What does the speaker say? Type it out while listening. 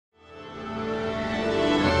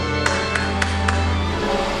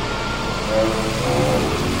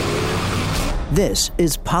This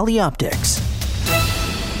is Polyoptics,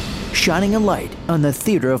 shining a light on the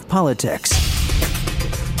theater of politics.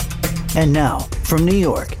 And now, from New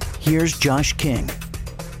York, here's Josh King.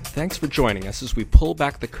 Thanks for joining us as we pull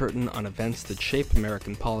back the curtain on events that shape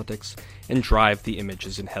American politics and drive the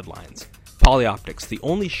images and headlines. Polyoptics, the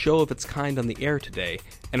only show of its kind on the air today,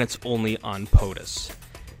 and it's only on POTUS.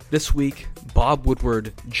 This week, Bob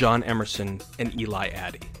Woodward, John Emerson, and Eli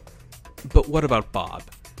Addy. But what about Bob?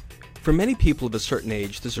 For many people of a certain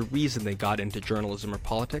age, there's a reason they got into journalism or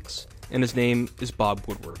politics, and his name is Bob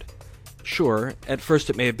Woodward. Sure, at first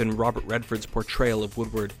it may have been Robert Redford's portrayal of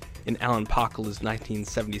Woodward in Alan Pakala's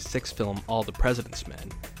 1976 film All the President's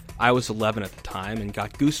Men. I was 11 at the time and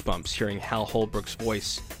got goosebumps hearing Hal Holbrook's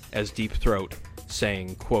voice as Deep Throat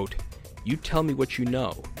saying, quote, "You tell me what you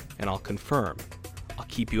know, and I'll confirm. I'll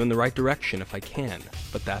keep you in the right direction if I can,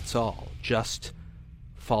 but that's all. Just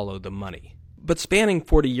follow the money." But spanning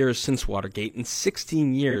 40 years since Watergate and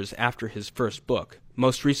 16 years after his first book,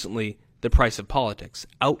 most recently The Price of Politics,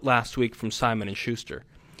 out last week from Simon & Schuster,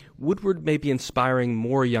 Woodward may be inspiring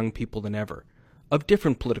more young people than ever, of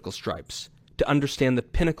different political stripes, to understand the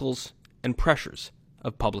pinnacles and pressures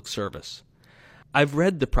of public service. I've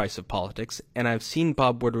read The Price of Politics, and I've seen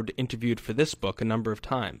Bob Woodward interviewed for this book a number of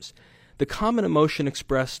times. The common emotion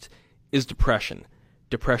expressed is depression.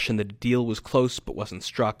 Depression that a deal was close but wasn't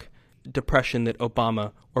struck. Depression that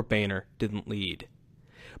Obama or Boehner didn't lead.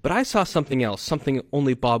 But I saw something else, something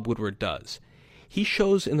only Bob Woodward does. He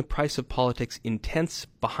shows in The Price of Politics intense,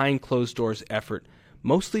 behind-closed-doors effort,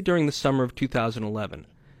 mostly during the summer of 2011,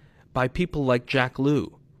 by people like Jack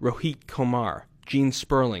Lew, Rohit Kumar, Gene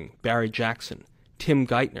Sperling, Barry Jackson, Tim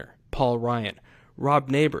Geithner, Paul Ryan, Rob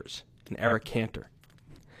Neighbors, and Eric Cantor.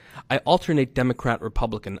 I alternate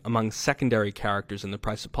Democrat-Republican among secondary characters in The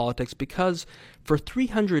Price of Politics because, for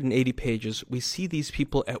 380 pages, we see these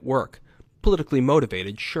people at work, politically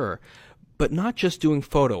motivated, sure, but not just doing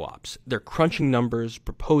photo ops. They're crunching numbers,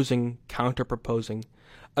 proposing, counter-proposing.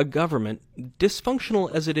 A government,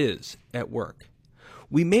 dysfunctional as it is, at work.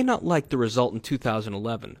 We may not like the result in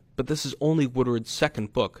 2011, but this is only Woodward's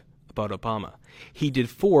second book about Obama. He did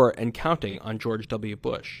 4 and counting on George W.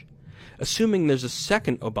 Bush. Assuming there's a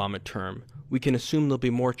second Obama term, we can assume there'll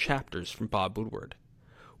be more chapters from Bob Woodward.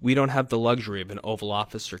 We don't have the luxury of an Oval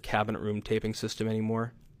Office or cabinet room taping system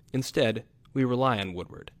anymore. Instead, we rely on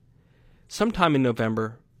Woodward. Sometime in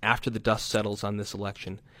November, after the dust settles on this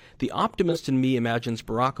election, the optimist in me imagines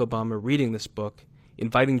Barack Obama reading this book,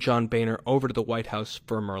 inviting John Boehner over to the White House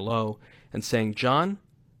for Merlot, and saying, "John,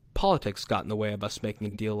 politics got in the way of us making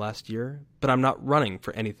a deal last year, but I'm not running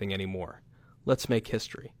for anything anymore. Let's make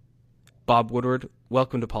history." Bob Woodward,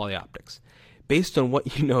 welcome to Polyoptics. Based on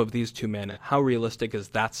what you know of these two men, how realistic is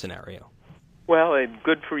that scenario? Well,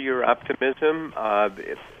 good for your optimism.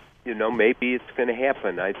 Maybe it's going to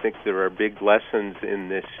happen. I think there are big lessons in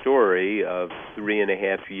this story of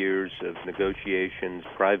 3.5 years of negotiations,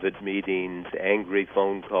 private meetings, angry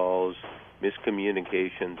phone calls,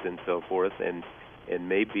 miscommunications, and so forth. And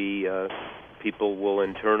maybe people will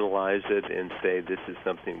internalize it and say this is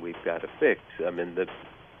something we've got to fix. I mean, the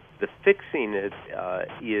fixing it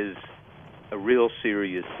is a real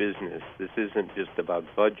serious business. This isn't just about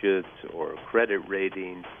budgets or credit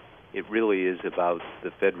ratings. It really is about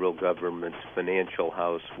the federal government's financial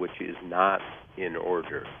house, which is not in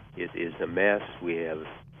order. It is a mess. We have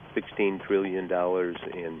 $16 trillion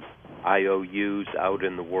in IOUs out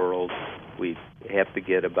in the world. We have to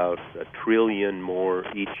get about $1 trillion more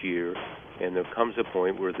each year, and there comes a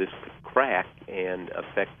point where this could crack and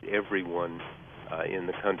affect everyone in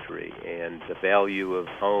the country. And the value of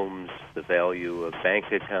homes, the value of bank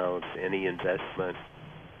accounts, any investment,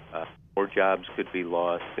 more jobs could be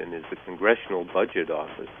lost. And as the Congressional Budget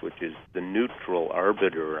Office, which is the neutral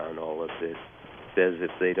arbiter on all of this, says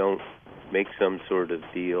if they don't make some sort of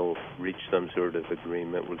deal, reach some sort of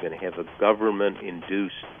agreement, we're going to have a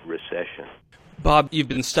government-induced recession. Bob, you've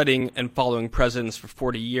been studying and following presidents for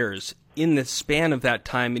 40 years. In the span of that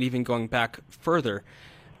time, and even going back further,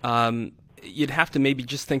 you'd have to maybe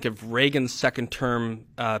just think of Reagan's second term,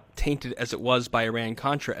 tainted as it was by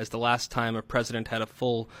Iran-Contra, as the last time a president had a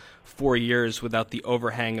full 4 years without the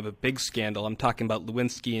overhang of a big scandal. I'm talking about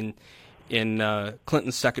Lewinsky in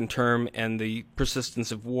Clinton's second term and the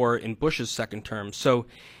persistence of war in Bush's second term. So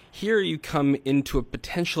here you come into a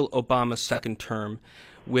potential Obama second term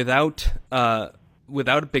without a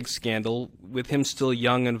big scandal, with him still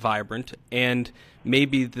young and vibrant, and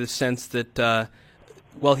maybe the sense that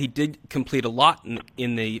while he did complete a lot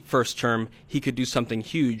in the first term, he could do something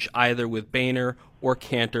huge, either with Boehner or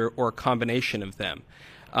Cantor or a combination of them.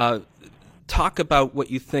 Talk about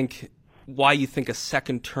what you think, why you think a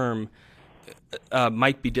second term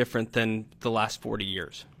might be different than the last 40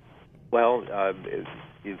 years? Well,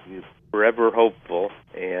 you're forever hopeful,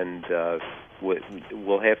 and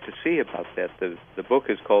we'll have to see about that. The book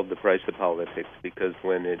is called The Price of Politics because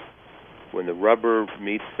when the rubber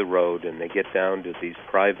meets the road and they get down to these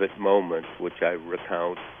private moments, which I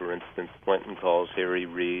recount, for instance, Clinton calls Harry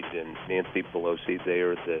Reid and Nancy Pelosi, they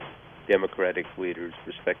are the Democratic leaders,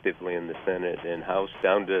 respectively, in the Senate and House,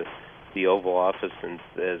 down to the Oval Office and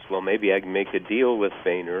says, well, maybe I can make a deal with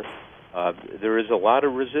Boehner. There is a lot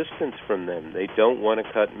of resistance from them. They don't want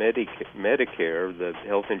to cut Medicare, the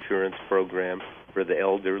health insurance program for the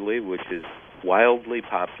elderly, which is wildly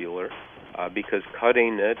popular, because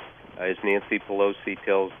cutting it, as Nancy Pelosi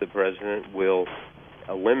tells the president, will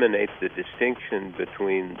eliminate the distinction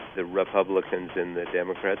between the Republicans and the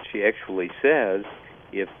Democrats. She actually says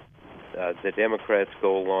if the Democrats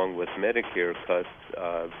go along with Medicare cuts,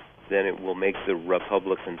 then it will make the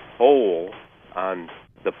Republicans whole on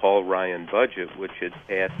the Paul Ryan budget, which had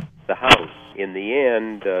passed the House. In the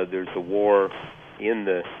end, there's a war in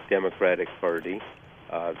the Democratic Party.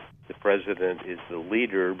 The president is the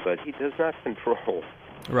leader, but he does not control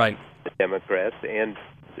the Democrats, and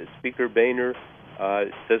Speaker Boehner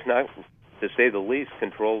does not, to say the least,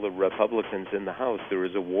 control the Republicans in the House. There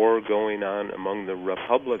is a war going on among the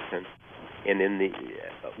Republicans, and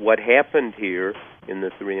what happened here in the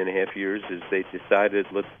 3.5 years is they decided,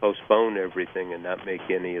 let's postpone everything and not make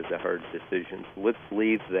any of the hard decisions. Let's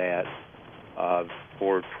leave that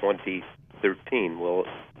for 2013. Well,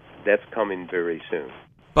 that's coming very soon.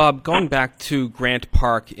 Bob, going back to Grant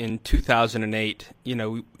Park in 2008,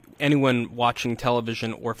 anyone watching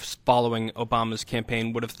television or following Obama's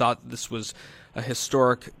campaign would have thought this was a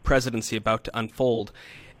historic presidency about to unfold.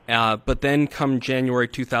 But then come January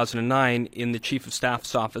 2009, in the Chief of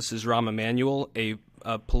Staff's office is Rahm Emanuel, a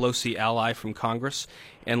Pelosi ally from Congress,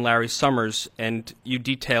 and Larry Summers, and you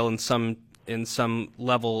detail in some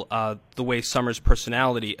level the way Summers'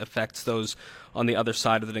 personality affects those on the other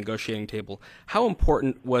side of the negotiating table. How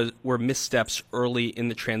important were missteps early in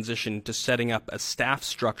the transition to setting up a staff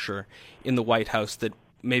structure in the White House that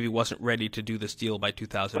maybe wasn't ready to do this deal by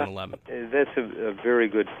 2011? That's a very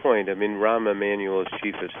good point. I mean, Rahm Emanuel, as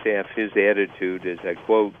Chief of Staff, his attitude, as I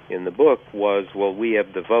quote in the book, was, well, we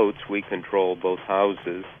have the votes, we control both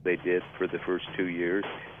houses, they did for the first 2 years,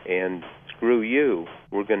 and screw you,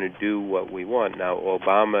 we're going to do what we want. Now,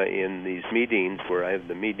 Obama, in these meetings where I have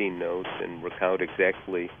the meeting notes and recount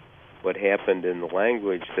exactly what happened in the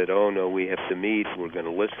language, said, oh, no, we have to meet, we're going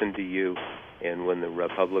to listen to you. And when the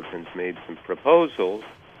Republicans made some proposals,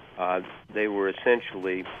 they were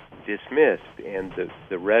essentially dismissed, and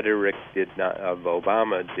the rhetoric of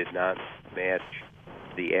Obama did not match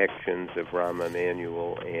the actions of Rahm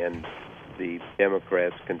Emanuel and the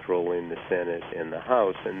Democrats controlling the Senate and the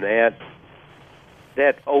House, and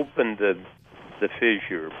that opened the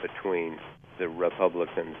fissure between the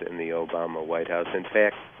Republicans and the Obama White House. In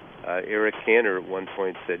fact, Eric Cantor at one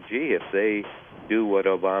point said, gee, if they do what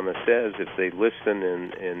Obama says, if they listen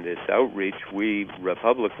in this outreach, we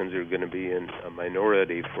Republicans are going to be in a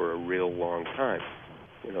minority for a real long time.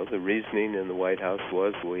 The reasoning in the White House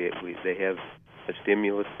was they have a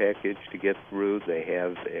stimulus package to get through, they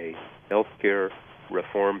have a health care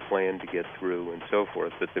reform plan to get through, and so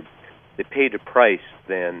forth. But they paid a price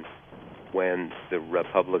then when the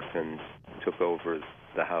Republicans took over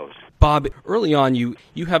the House. Bob, early on you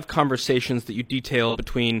have conversations that you detail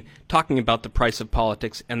between talking about the price of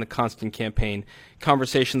politics and the constant campaign,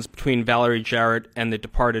 conversations between Valerie Jarrett and the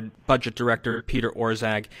departed budget director Peter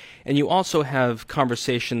Orszag, and you also have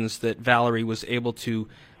conversations that Valerie was able to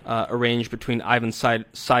arrange between Ivan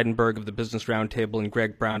Seidenberg of the Business Roundtable and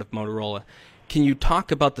Greg Brown of Motorola. Can you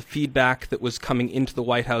talk about the feedback that was coming into the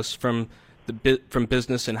White House from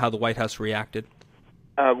business and how the White House reacted?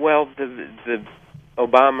 Well, the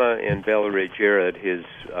Obama and Valerie Jarrett, his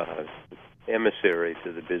emissary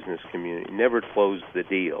to the business community, never closed the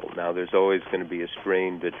deal. Now, there's always going to be a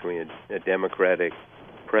strain between a Democratic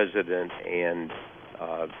president and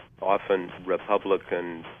often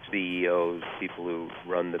Republican CEOs, people who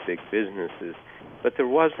run the big businesses. But there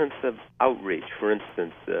wasn't the outreach. For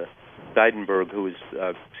instance, Seidenberg, who is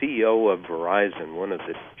CEO of Verizon, one of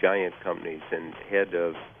the giant companies, and head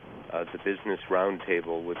of the Business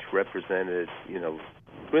Roundtable, which represented,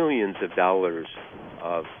 trillions of dollars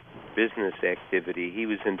of business activity. He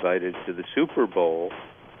was invited to the Super Bowl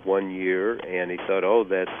one year, and he thought, oh,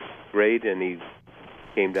 that's great, and he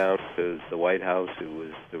came down to the White House.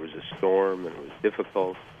 There was a storm, and it was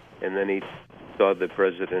difficult, and then he saw the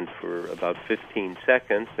president for about 15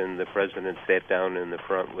 seconds, and the president sat down in the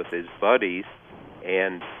front with his buddies,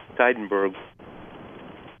 and Seidenberg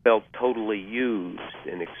felt totally used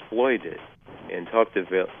and exploited, and talked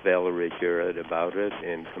to Valerie Jarrett about it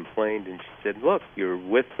and complained, and she said, look, you're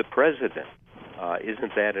with the president.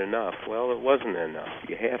 Isn't that enough? Well, it wasn't enough.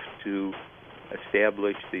 You have to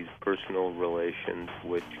establish these personal relations,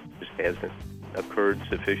 which just hasn't occurred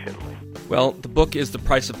sufficiently. Well, the book is The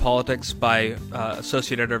Price of Politics by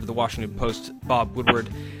Associate Editor of the Washington Post, Bob Woodward.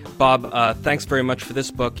 Bob, thanks very much for this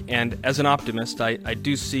book. And as an optimist, I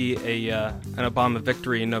do see an Obama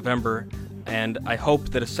victory in November, and I hope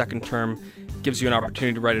that a second term gives you an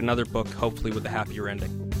opportunity to write another book, hopefully with a happier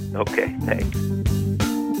ending. Okay, thanks.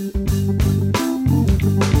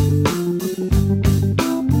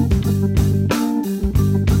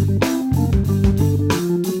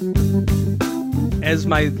 As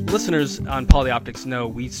my listeners on PolyOptics know,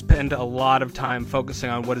 we spend a lot of time focusing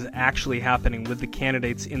on what is actually happening with the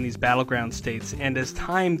candidates in these battleground states. And as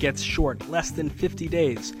time gets short, less than 50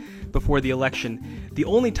 days before the election, the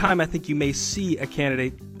only time I think you may see a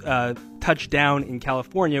candidate touch down in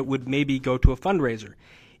California would maybe go to a fundraiser.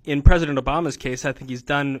 In President Obama's case, I think he's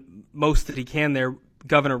done most that he can there.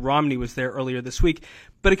 Governor Romney was there earlier this week.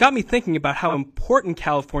 But it got me thinking about how important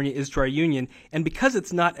California is to our union. And because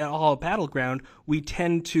it's not at all a battleground, we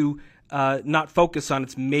tend to not focus on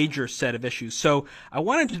its major set of issues. So I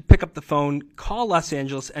wanted to pick up the phone, call Los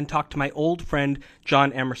Angeles, and talk to my old friend,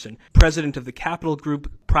 John Emerson, president of the Capital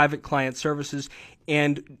Group Private Client Services.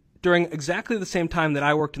 And during exactly the same time that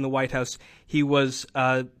I worked in the White House, he was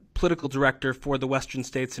political director for the Western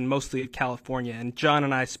states and mostly California. And John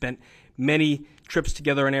and I spent many trips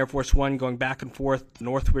together on Air Force One, going back and forth, the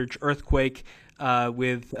Northridge earthquake,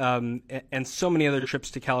 and so many other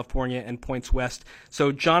trips to California and points west.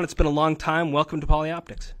 So, John, it's been a long time. Welcome to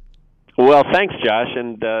PolyOptics. Well, thanks, Josh,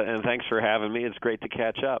 and thanks for having me. It's great to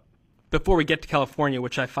catch up. Before we get to California,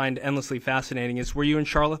 which I find endlessly fascinating, were you in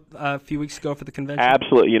Charlotte a few weeks ago for the convention?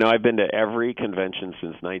 Absolutely. I've been to every convention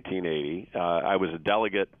since 1980. I was a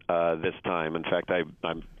delegate this time. In fact,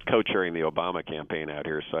 I'm co-chairing the Obama campaign out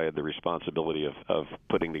here, so I had the responsibility of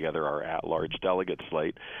putting together our at-large delegate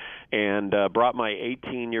slate, and brought my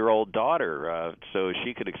 18-year-old daughter so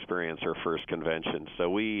she could experience her first convention. So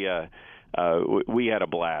we had a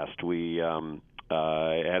blast. We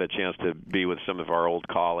had a chance to be with some of our old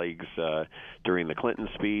colleagues during the Clinton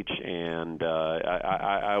speech, and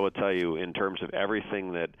I will tell you, in terms of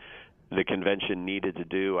everything that the convention needed to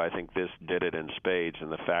do, I think this did it in spades,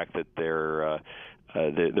 and the fact that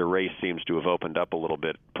the race seems to have opened up a little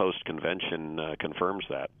bit post-convention confirms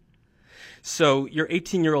that. So your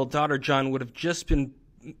 18-year-old daughter, John, would have just been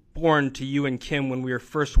born to you and Kim when we were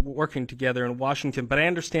first working together in Washington, but I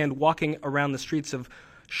understand walking around the streets of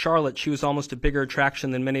Charlotte, she was almost a bigger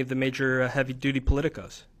attraction than many of the major heavy-duty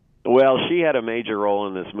politicos. Well, she had a major role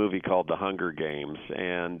in this movie called The Hunger Games,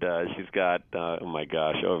 and she's got,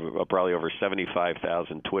 probably over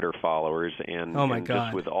 75,000 Twitter followers, and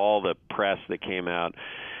just with all the press that came out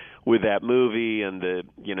with that movie and the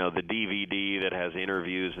DVD that has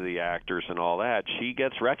interviews of the actors and all that, she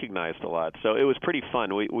gets recognized a lot. So it was pretty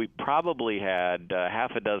fun. We probably had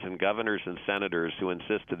half a dozen governors and senators who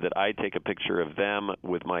insisted that I take a picture of them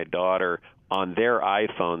with my daughter on their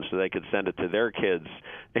iPhone so they could send it to their kids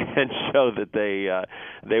and show that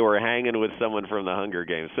they were hanging with someone from the Hunger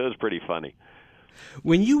Games. So it was pretty funny.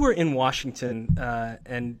 When you were in Washington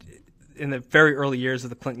and in the very early years of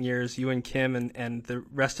the Clinton years, you and Kim and the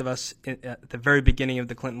rest of us at the very beginning of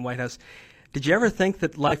the Clinton White House, did you ever think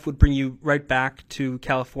that life would bring you right back to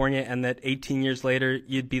California and that 18 years later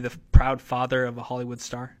you'd be the proud father of a Hollywood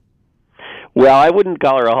star? Well, I wouldn't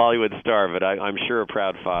call her a Hollywood star, but I'm sure a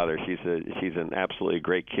proud father. She's an absolutely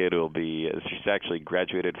great kid she's actually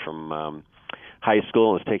graduated from high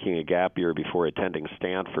school and is taking a gap year before attending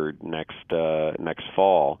Stanford next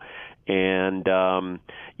fall. And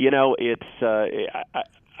it's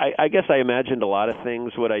I guess I imagined a lot of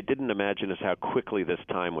things. What I didn't imagine is how quickly this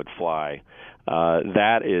time would fly.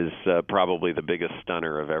 That is probably the biggest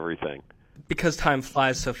stunner of everything. Because time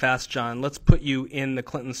flies so fast, John, let's put you in the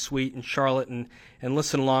Clinton suite in Charlotte and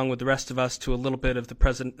listen along with the rest of us to a little bit of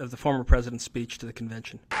the former president's speech to the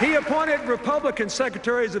convention. He appointed Republican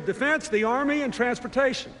secretaries of defense, the Army, and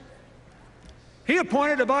transportation. He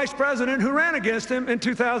appointed a vice president who ran against him in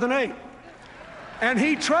 2008. And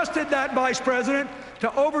he trusted that vice president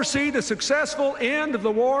to oversee the successful end of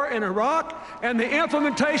the war in Iraq and the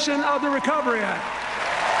implementation of the Recovery Act.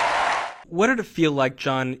 What did it feel like,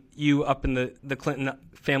 John, you up in the Clinton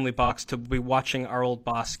family box to be watching our old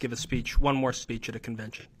boss give a speech, one more speech at a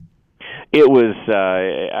convention? It was,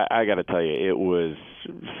 I got to tell you, it was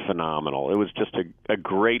phenomenal. It was just a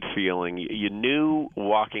great feeling. You knew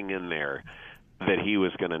walking in there that he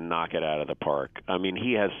was going to knock it out of the park. I mean,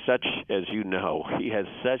 he has such, as you know, he has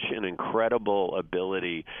such an incredible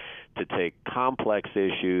ability to take complex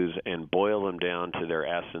issues and boil them down to their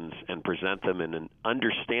essence and present them in an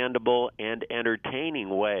understandable and entertaining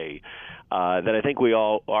way that I think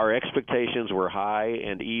our expectations were high,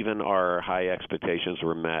 and even our high expectations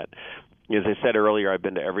were met. As I said earlier, I've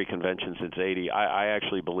been to every convention since '80. I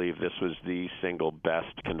actually believe this was the single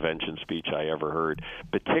best convention speech I ever heard,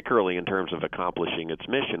 particularly in terms of accomplishing its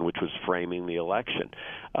mission, which was framing the election.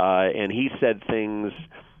 And he said things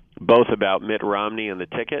both about Mitt Romney and the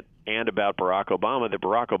ticket and about Barack Obama that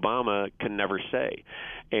Barack Obama can never say.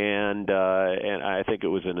 And I think it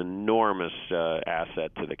was an enormous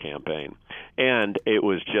asset to the campaign. And it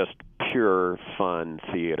was just pure fun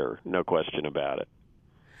theater, no question about it.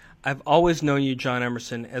 I've always known you, John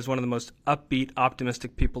Emerson, as one of the most upbeat,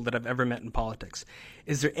 optimistic people that I've ever met in politics.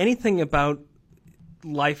 Is there anything about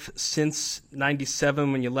life since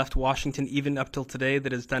 '97 when you left Washington, even up till today,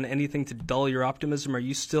 that has done anything to dull your optimism? Are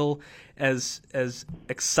you still as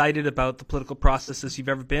excited about the political process as you've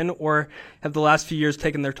ever been, or have the last few years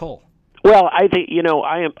taken their toll? Well, I think,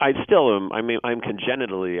 I still am. I mean, I'm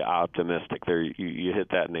congenitally optimistic. There, you hit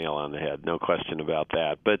that nail on the head, no question about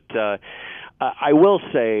that. But I will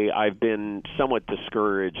say I've been somewhat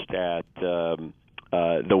discouraged at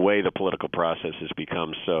the way the political process has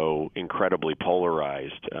become so incredibly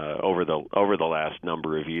polarized over the last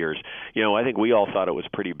number of years. I think we all thought it was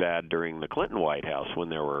pretty bad during the Clinton White House when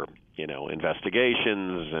there were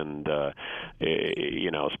investigations and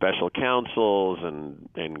special counsels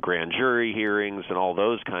and grand jury hearings and all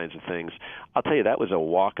those kinds of things. I'll tell you, that was a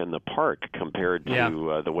walk in the park compared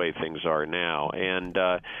to the way things are now. And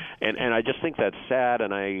I just think that's sad.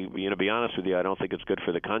 And to be honest with you, I don't think it's good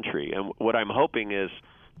for the country. And what I'm hoping is,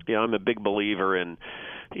 I'm a big believer in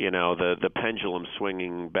the pendulum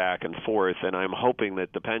swinging back and forth, and I'm hoping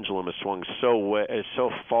that the pendulum has swung so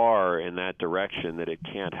far in that direction that it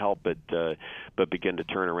can't help but begin to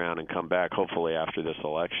turn around and come back, hopefully after this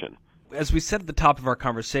election. As we said at the top of our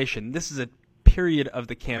conversation, this is a period of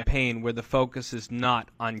the campaign where the focus is not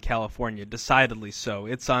on California, decidedly so.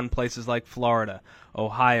 It's on places like Florida,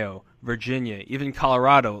 Ohio, Virginia, even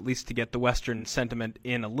Colorado, at least to get the Western sentiment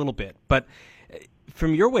in a little bit. But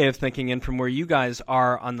from your way of thinking and from where you guys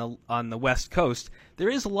are on the West Coast, there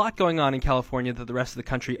is a lot going on in California that the rest of the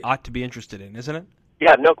country ought to be interested in, isn't it?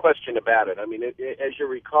 Yeah, no question about it. I mean, as you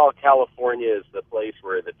recall, California is the place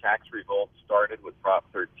where the tax revolt started with Prop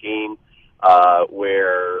 13,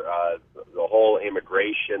 where the whole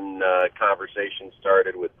immigration conversation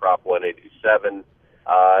started with Prop 187.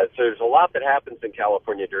 So there's a lot that happens in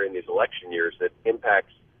California during these election years that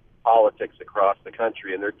impacts politics across the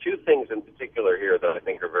country. And there are two things in particular here that I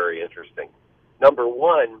think are very interesting. Number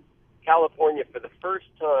one, California for the first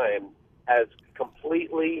time has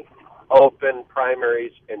completely open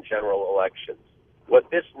primaries and general elections.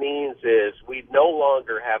 What this means is we no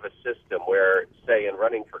longer have a system where, say, in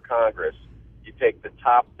running for Congress, you take the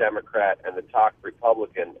top Democrat and the top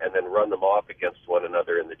Republican and then run them off against one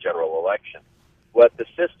another in the general election. What the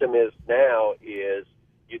system is now is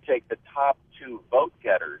you take the top two vote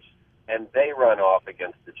getters and they run off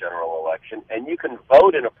against the general election, and you can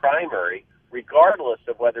vote in a primary regardless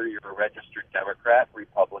of whether you're a registered Democrat,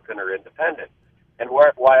 Republican, or Independent. And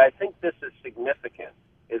why I think this is significant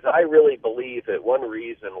is I really believe that one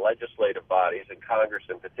reason legislative bodies, and Congress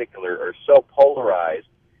in particular, are so polarized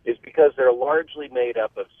is because they're largely made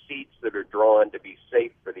up of seats that are drawn to be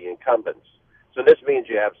safe for the incumbents. So this means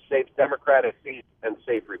you have safe Democratic seats and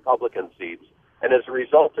safe Republican seats. And as a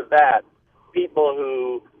result of that, people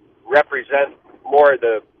who represent more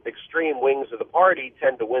the extreme wings of the party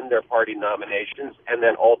tend to win their party nominations and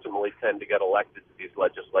then ultimately tend to get elected to these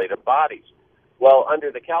legislative bodies. Well,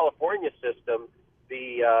 under the California system,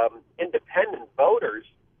 the independent voters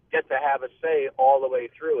get to have a say all the way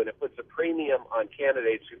through, and it puts a premium on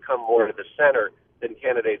candidates who come more to the center than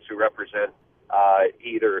candidates who represent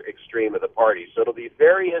either extreme of the party. So it'll be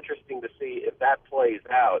very interesting to see if that plays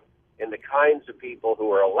out in the kinds of people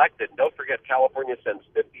who are elected. Don't forget, California sends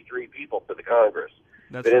 53 people to the Congress.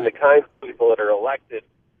 That's but right. In the kinds of people that are elected,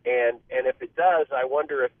 and if it does, I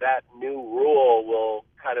wonder if that new rule will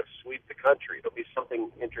kind of sweep the country. It'll be something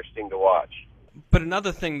interesting to watch. But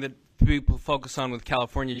another thing that people focus on with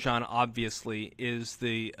California, John, obviously, is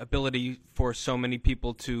the ability for so many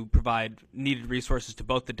people to provide needed resources to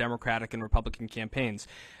both the Democratic and Republican campaigns.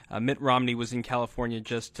 Mitt Romney was in California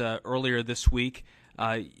just earlier this week.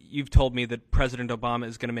 You've told me that President Obama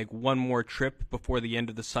is going to make one more trip before the end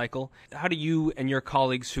of the cycle. How do you and your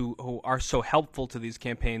colleagues who are so helpful to these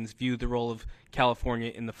campaigns view the role of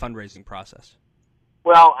California in the fundraising process?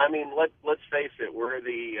 Well, I mean, let's face it. We're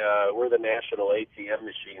the national ATM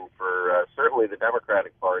machine for certainly the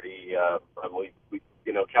Democratic Party. We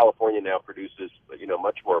California now produces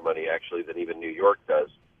much more money actually than even New York does,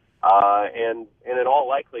 and in all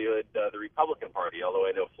likelihood the Republican Party. Although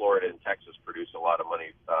I know Florida and Texas produce a lot of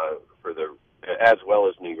money as well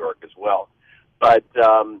as New York as well, but.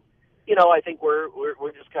 I think we're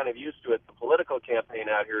just kind of used to it. The political campaign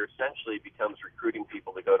out here essentially becomes recruiting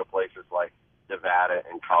people to go to places like Nevada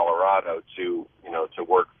and Colorado to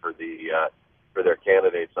work for their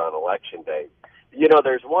candidates on election day.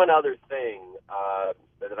 There's one other thing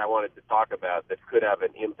that I wanted to talk about that could have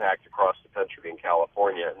an impact across the country in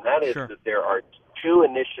California, and that is Sure. that there are two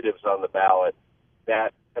initiatives on the ballot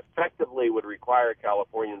that effectively would require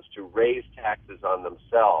Californians to raise taxes on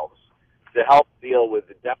themselves to help deal with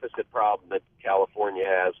the deficit problem that California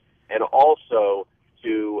has, and also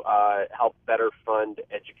to help better fund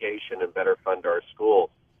education and better fund our schools.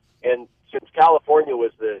 And since California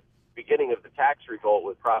was the beginning of the tax revolt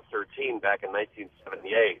with Prop 13 back in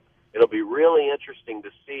 1978, it'll be really interesting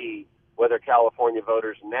to see whether California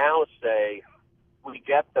voters now say, we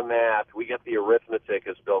get the math, we get the arithmetic,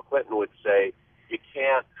 as Bill Clinton would say. You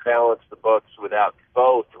can't balance the books without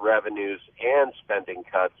both revenues and spending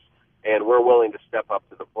cuts, and we're willing to step up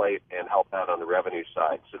to the plate and help out on the revenue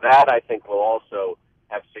side. So that, I think, will also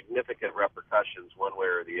have significant repercussions one way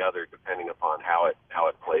or the other, depending upon how it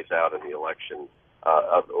plays out in the election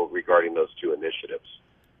regarding those two initiatives.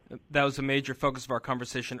 That was a major focus of our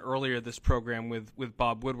conversation earlier this program with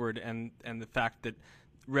Bob Woodward, and the fact that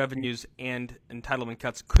revenues and entitlement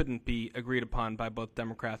cuts couldn't be agreed upon by both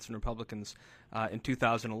Democrats and Republicans in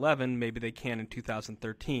 2011. Maybe they can in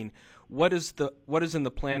 2013. What is in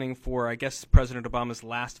the planning for, I guess, President Obama's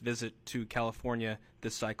last visit to California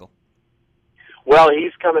this cycle? Well,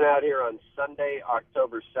 he's coming out here on Sunday,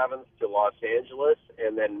 October 7th to Los Angeles,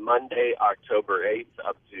 and then Monday, October 8th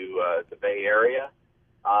up to the Bay Area.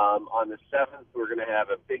 On the 7th, we're going to have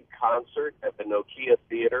a big concert at the Nokia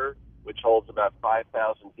Theater, which holds about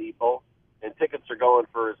 5,000 people, and tickets are going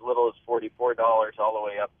for as little as $44 all the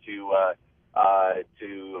way up to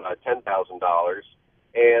 $10,000.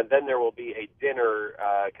 And then there will be a dinner,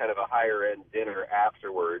 kind of a higher-end dinner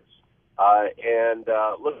afterwards. And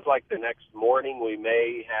looks like the next morning we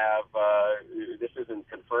may have, this isn't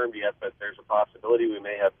confirmed yet, but there's a possibility we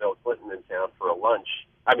may have Bill Clinton in town for a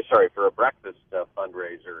breakfast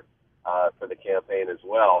fundraiser for the campaign as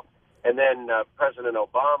well. And then President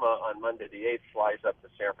Obama on Monday the 8th flies up to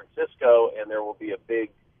San Francisco, and there will be a big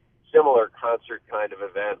similar concert kind of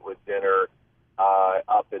event with dinner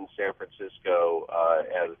up in San Francisco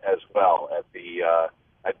as well at the,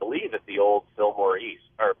 I believe at the old Fillmore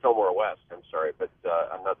West, but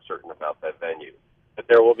I'm not certain about that venue. But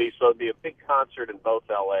it'll be a big concert in both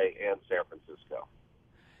L.A. and San Francisco.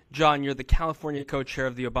 John, you're the California co-chair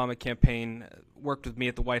of the Obama campaign, worked with me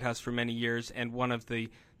at the White House for many years, and one of the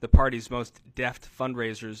party's most deft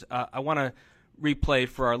fundraisers. I want to replay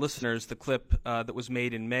for our listeners the clip that was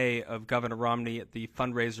made in May of Governor Romney at the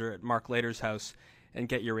fundraiser at Mark Lader's house and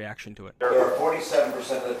get your reaction to it. There are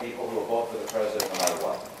 47% of the people who will vote for the president no matter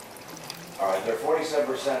what. All right, there are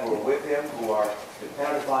 47% who are with him, who are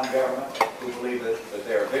dependent upon government, who believe that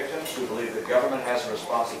they are victims, who believe that government has a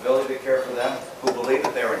responsibility to care for them, who believe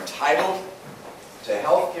that they're entitled to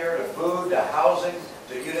health care, to food, to housing,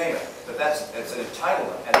 to you name it. But it's an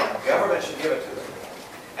entitlement, and the government should give it to them.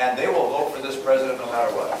 And they will vote for this president no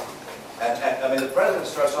matter what. And I mean, the president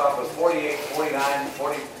starts off with 48, 49,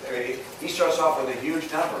 40, he starts off with a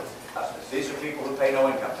huge number. These are people who pay no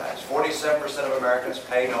income tax. 47% of Americans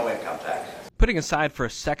pay no income tax. Putting aside for a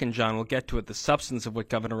second, John, we'll get to it, the substance of what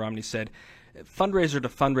Governor Romney said. Fundraiser to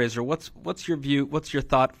fundraiser, what's your view, what's your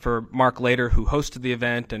thought for Mark Lader, who hosted the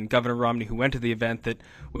event, and Governor Romney, who went to the event, that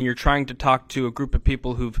when you're trying to talk to a group of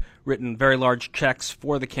people who've written very large checks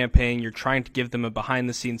for the campaign, you're trying to give them a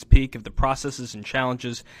behind-the-scenes peek of the processes and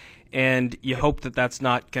challenges, and you hope that that's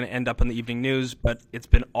not going to end up in the evening news, but it's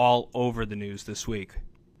been all over the news this week?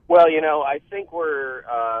 Well, I think we're,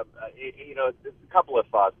 a couple of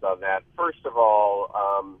thoughts on that. First of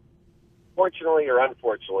all, fortunately or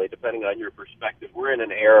unfortunately, depending on your perspective, we're in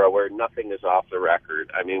an era where nothing is off the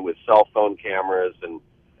record. I mean, with cell phone cameras and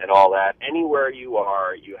all that, anywhere you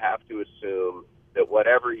are, you have to assume that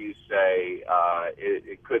whatever you say,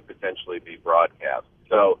 it could potentially be broadcast.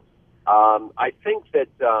 So I think that,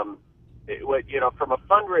 from a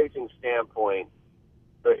fundraising standpoint,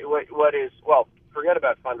 forget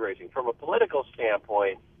about fundraising. From a political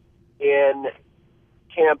standpoint, in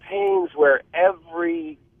campaigns where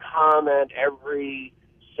every comment, every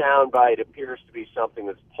soundbite appears to be something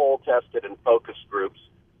that's poll-tested in focus groups,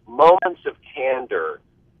 moments of candor candor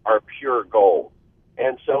are pure gold.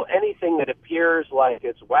 And so anything that appears like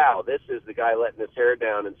it's, wow, this is the guy letting his hair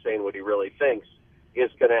down and saying what he really thinks,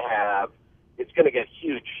 it's going to get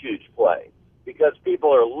huge, huge play, because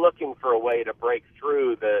people are looking for a way to break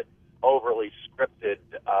through the overly scripted,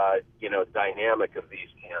 dynamic of these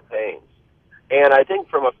campaigns. And I think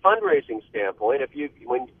from a fundraising standpoint,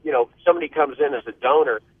 when somebody comes in as a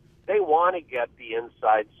donor, they want to get the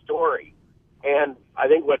inside story. And I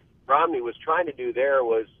think what Romney was trying to do there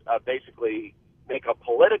was basically make a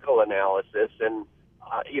political analysis. And,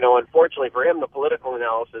 unfortunately for him, the political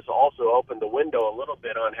analysis also opened the window a little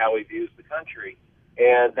bit on how he views the country.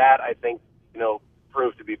 And that, I think,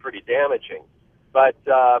 proved to be pretty damaging. But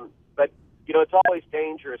it's always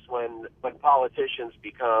dangerous when politicians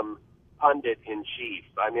become pundit in chief.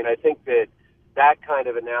 I mean, I think that kind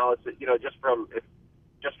of analysis, just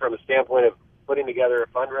from a standpoint of putting together a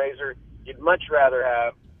fundraiser, you'd much rather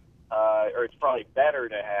have, or it's probably better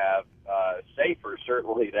to have, safer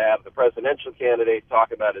certainly, to have the presidential candidate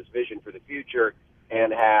talk about his vision for the future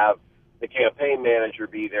and have the campaign manager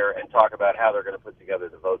be there and talk about how they're going to put together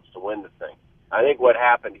the votes to win the thing. I think what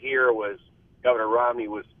happened here was Governor Romney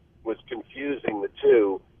was confusing the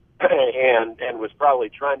two and was probably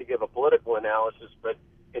trying to give a political analysis, but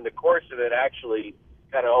in the course of it actually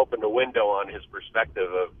kind of opened a window on his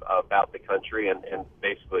perspective about the country and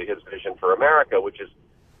basically his vision for America, which is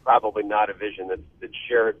probably not a vision that's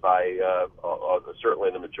shared by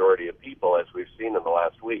certainly the majority of people, as we've seen in the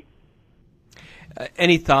last week.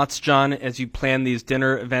 Any thoughts, John, as you plan these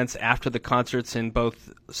dinner events after the concerts in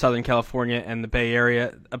both Southern California and the Bay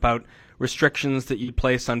Area, about restrictions that you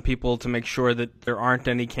place on people to make sure that there aren't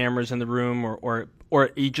any cameras in the room, or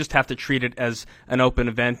you just have to treat it as an open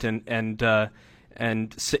event and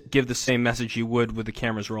give the same message you would with the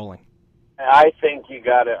cameras rolling? I think you've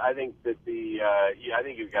got to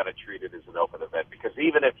treat it as an open event, because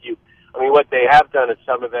even if what they have done at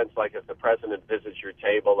some events, like if the president visits your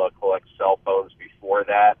table, they'll collect cell phones before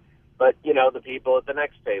that. But, the people at the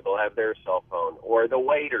next table have their cell phone, or the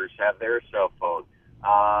waiters have their cell phone,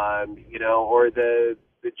 or the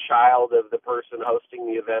child of the person hosting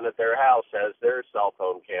the event at their house has their cell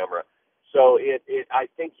phone camera. So I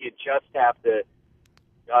think you just have to,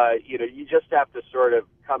 sort of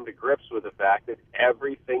come to grips with the fact that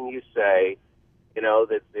everything you say,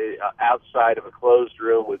 that outside of a closed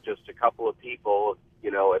room with just a couple of people,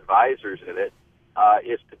 advisors in it,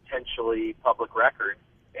 is potentially public record.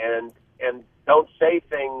 And don't say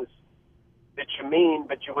things that you mean,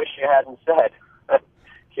 but you wish you hadn't said.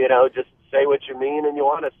 Just say what you mean and you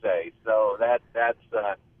want to say. So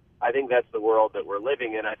I think that's the world that we're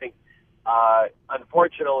living in. I think,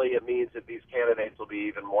 unfortunately, it means that these candidates will be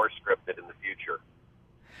even more scripted in the future.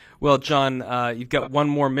 Well, John, you've got one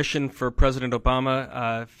more mission for President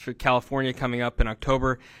Obama for California coming up in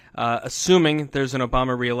October. Assuming there's an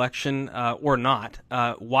Obama re-election or not,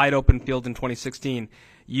 wide open field in 2016.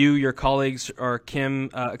 You, your colleagues, or Kim,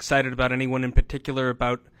 excited about anyone in particular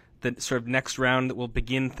about the sort of next round that we'll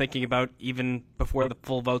begin thinking about even before the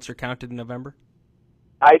full votes are counted in November?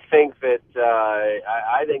 I think that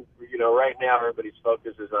right now everybody's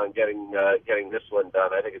focus is on getting this one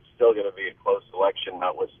done. I think it's still going to be a close election,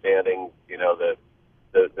 notwithstanding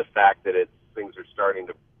the fact that things are starting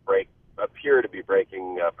to appear to be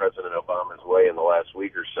breaking President Obama's way in the last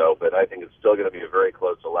week or so. But I think it's still going to be a very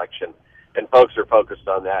close election, and folks are focused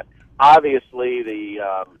on that. Obviously, the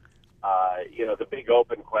big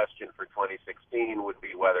open question for 2016 would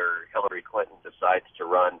be whether Hillary Clinton decides to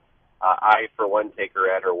run. I, for one, take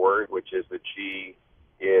her at her word, which is that she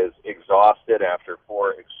is exhausted after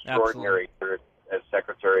 4 extraordinary years as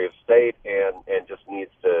Secretary of State and just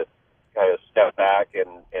needs to kind of step back and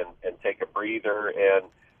take a breather. And,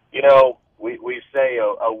 we say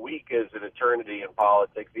a week is an eternity in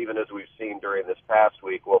politics, even as we've seen during this past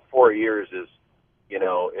week. Well, 4 years is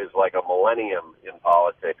like a millennium in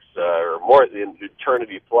politics, or more than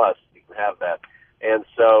eternity plus. You can have that. And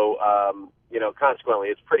so, consequently,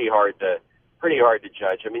 it's pretty hard to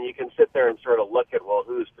judge. I mean, you can sit there and sort of look at, well,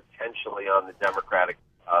 who's potentially on the Democratic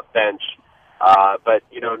bench, but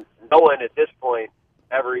no one at this point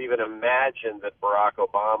ever even imagined that Barack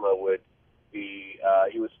Obama would be.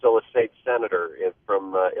 He was still a state senator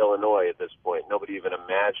from Illinois at this point. Nobody even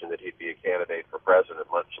imagined that he'd be a candidate for president,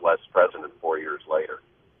 much less president 4 years later.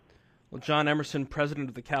 Well, John Emerson, president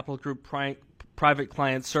of the Capital Group Private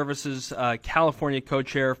Client Services, California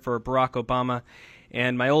co-chair for Barack Obama,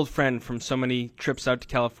 and my old friend from so many trips out to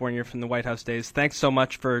California from the White House days. Thanks so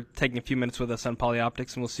much for taking a few minutes with us on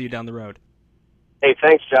PolyOptics, and we'll see you down the road. Hey,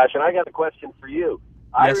 thanks, Josh. And I got a question for you.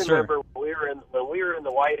 I Yes, sir. remember when we were in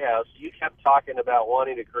the White House, you kept talking about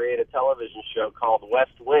wanting to create a television show called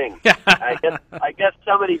West Wing. I guess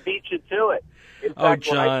somebody beat you to it. In fact,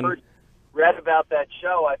 John. when I first read about that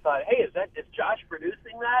show, I thought, hey, is Josh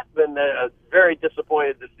producing that? And very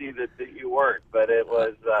disappointed to see that you weren't. But it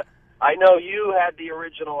was, I know you had the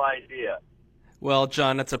original idea. Well,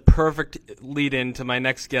 John, that's a perfect lead-in to my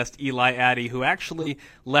next guest, Eli Addy, who actually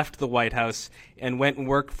left the White House and went and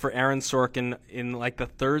worked for Aaron Sorkin in like the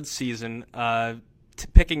third season,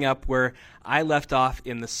 picking up where I left off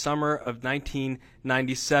in the summer of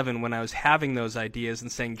 1997 when I was having those ideas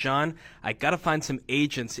and saying, John, I got to find some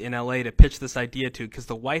agents in L.A. to pitch this idea to, because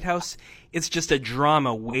the White House, it's just a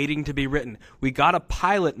drama waiting to be written. We got a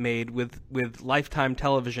pilot made with Lifetime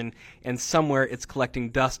Television, and somewhere it's collecting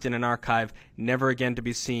dust in an archive, never again to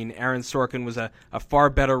be seen. Aaron Sorkin was a far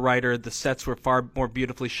better writer. The sets were far more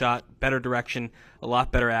beautifully shot, better direction, a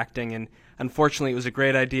lot better acting, and unfortunately it was a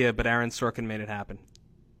great idea, but Aaron Sorkin made it happen.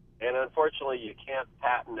 And unfortunately, you can't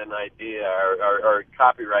patent an idea or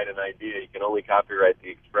copyright an idea. You can only copyright the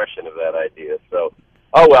expression of that idea. So,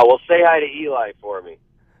 oh well, say hi to Eli for me.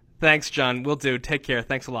 Thanks, John. Will do. Take care.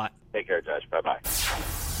 Thanks a lot. Take care, Josh. Bye-bye.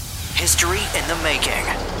 History in the making.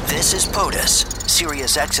 This is POTUS,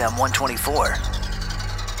 Sirius XM 124.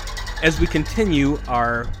 As we continue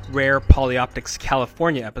our Rare Polyoptics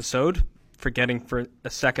California episode, forgetting for a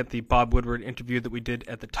second the Bob Woodward interview that we did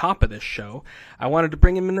at the top of this show, I wanted to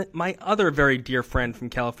bring in my other very dear friend from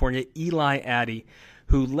California, Eli Addy,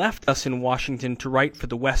 who left us in Washington to write for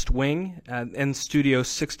The West Wing and Studio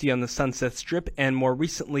 60 on the Sunset Strip, and more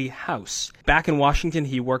recently, House. Back in Washington,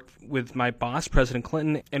 he worked with my boss, President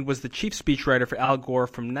Clinton, and was the chief speechwriter for Al Gore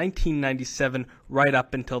from 1997 right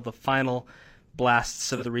up until the final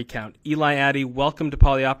blasts of the recount. Eli Addy, welcome to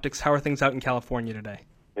Polyoptics. How are things out in California today?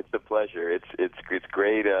 It's a pleasure. It's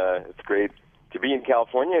great. It's great to be in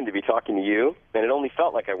California and to be talking to you. And it only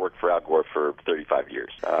felt like I worked for Al Gore for 35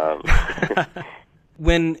 years.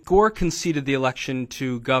 When Gore conceded the election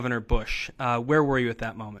to Governor Bush, where were you at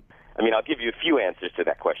that moment? I mean, I'll give you a few answers to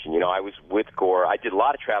that question. I was with Gore. I did a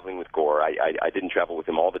lot of traveling with Gore. I didn't travel with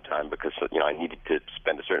him all the time because, I needed to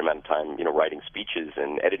spend a certain amount of time, writing speeches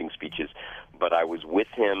and editing speeches. But I was with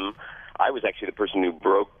him. I was actually the person who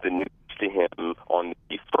broke the news to him on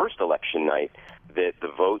the first election night that the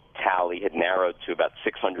vote tally had narrowed to about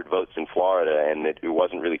 600 votes in Florida and that it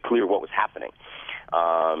wasn't really clear what was happening.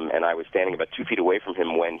 And I was standing about 2 feet away from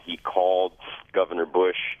him when he called Governor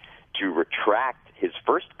Bush to retract his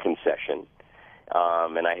first concession.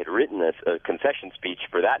 And I had written a concession speech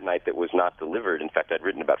for that night that was not delivered. In fact, I'd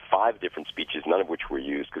written about 5 different speeches, none of which were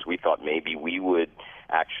used, because we thought maybe we would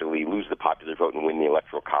actually lose the popular vote and win the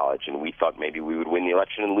Electoral College, and we thought maybe we would win the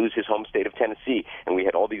election and lose his home state of Tennessee. And we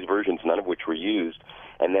had all these versions, none of which were used.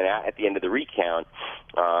 And then at the end of the recount,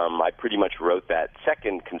 I pretty much wrote that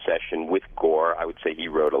second concession with Gore. I would say he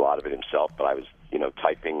wrote a lot of it himself, but I was,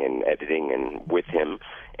 typing and editing and with him,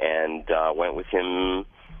 and went with him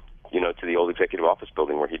to the old executive office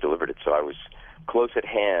building where he delivered it. So I was close at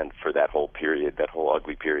hand for that whole period, that whole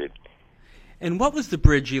ugly period. And what was the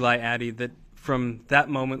bridge, Eli Addy, that from that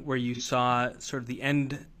moment where you saw sort of the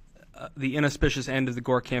end, the inauspicious end of the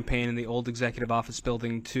Gore campaign in the old executive office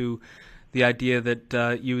building, to the idea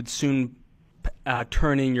that you would soon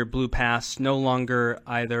turn in your blue pass, no longer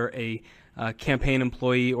either a campaign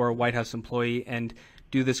employee or a White House employee, and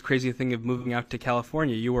do this crazy thing of moving out to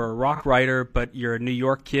California? You were a rock writer, but you're a New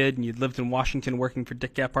York kid, and you'd lived in Washington working for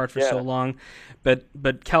Dick Gephardt for so long.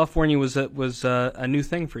 But California was a new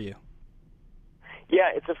thing for you. Yeah,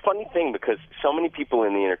 it's a funny thing because so many people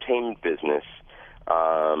in the entertainment business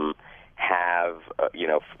have,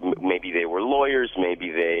 maybe they were lawyers,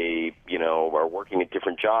 maybe they, are working at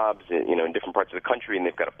different jobs, in different parts of the country, and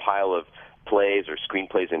they've got a pile of plays or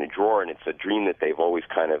screenplays in a drawer, and it's a dream that they've always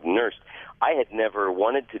kind of nursed. I had never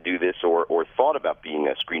wanted to do this or thought about being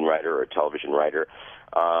a screenwriter or a television writer,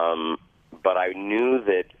 but I knew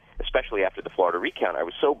that, especially after the Florida recount, I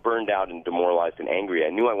was so burned out and demoralized and angry. I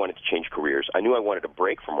knew I wanted to change careers. I knew I wanted a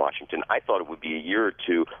break from Washington. I thought it would be a year or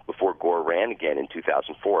two before Gore ran again in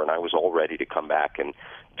 2004, and I was all ready to come back and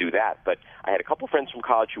do that. But I had a couple friends from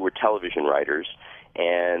college who were television writers,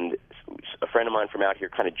 and a friend of mine from out here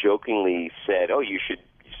kind of jokingly said, "Oh, you should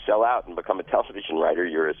sell out and become a television writer.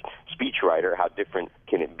 You're a speech writer. How different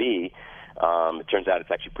can it be?" It turns out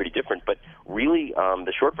it's actually pretty different. But really,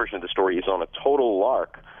 the short version of the story is on a total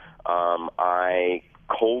lark. I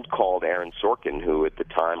cold called Aaron Sorkin, who at the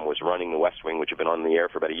time was running The West Wing, which had been on the air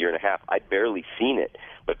for about a year and a half. I'd barely seen it,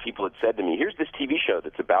 but people had said to me, "Here's this TV show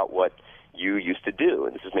that's about what you used to do."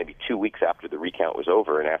 And this is maybe 2 weeks after the recount was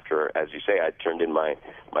over, and after, as you say, I'd turned in my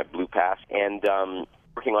blue pass. And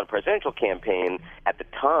working on a presidential campaign, at the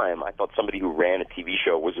time, I thought somebody who ran a TV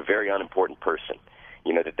show was a very unimportant person.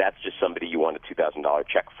 You know, that's just somebody you want a $2,000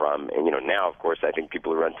 check from. And, you know, now, of course, I think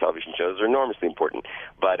people who run television shows are enormously important.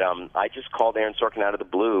 But I just called Aaron Sorkin out of the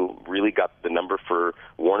blue, really got the number for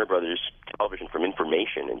Warner Brothers Television from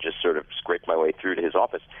Information, and just sort of scraped my way through to his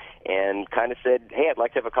office and kind of said, hey, I'd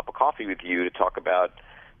like to have a cup of coffee with you to talk about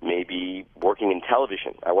maybe working in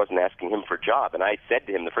television. I wasn't asking him for a job. And I said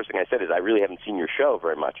to him, the first thing I said is, I really haven't seen your show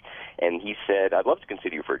very much. And he said, I'd love to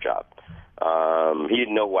consider you for a job. He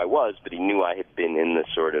didn't know who I was, but he knew I had been in the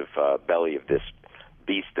sort of belly of this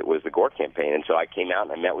beast that was the Gore campaign. And so I came out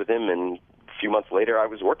and I met with him, and a few months later I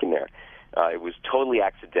was working there. It was totally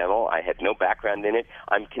accidental. I had no background in it.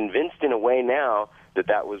 I'm convinced in a way now that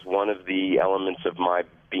that was one of the elements of my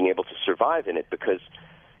being able to survive in it, because,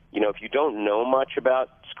 you know, if you don't know much about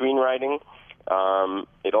screenwriting,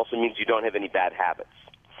 it also means you don't have any bad habits.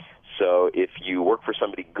 So if you work for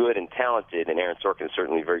somebody good and talented, and Aaron Sorkin is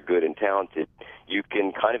certainly very good and talented, you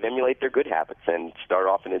can kind of emulate their good habits and start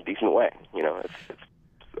off in a decent way. You know, it's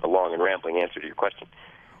a long and rambling answer to your question.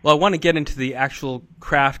 Well, I want to get into the actual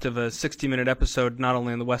craft of a 60-minute episode, not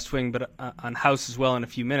only on The West Wing, but on House as well in a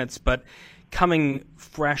few minutes. But coming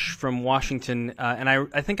fresh from Washington, and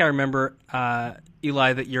I think I remember,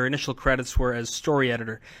 Eli, that your initial credits were as story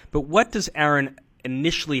editor. But what does Aaron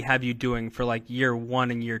initially have you doing for like year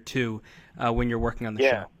one and year two when you're working on the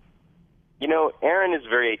show? You know, Aaron is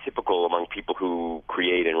very atypical among people who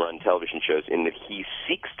create and run television shows in that he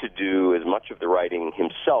seeks to do as much of the writing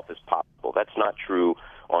himself as possible. That's not true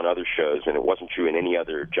on other shows, and it wasn't true in any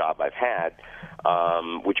other job I've had,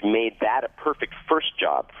 which made that a perfect first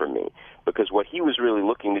job for me, because what he was really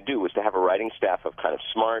looking to do was to have a writing staff of kind of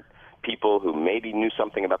smart people who maybe knew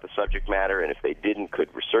something about the subject matter, and if they didn't, could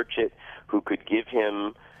research it, who could give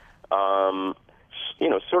him, you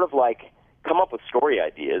know, sort of like come up with story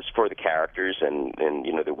ideas for the characters, and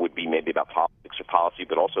you know, that would be maybe about politics or policy,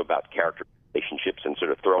 but also about character relationships, and sort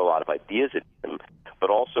of throw a lot of ideas at him, but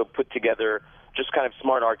also put together just kind of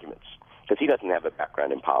smart arguments, because he doesn't have a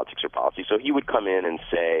background in politics or policy. So he would come in and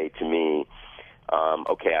say to me,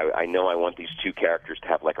 okay, I know I want these two characters to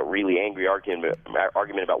have like a really angry argument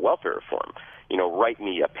about welfare reform. You know, write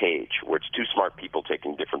me a page where it's two smart people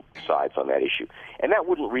taking different sides on that issue. And that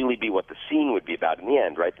wouldn't really be what the scene would be about in the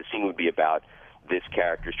end, right? The scene would be about this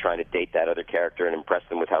character's trying to date that other character and impress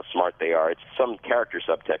them with how smart they are. It's some character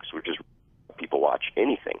subtext, which is people watch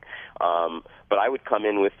anything. But I would come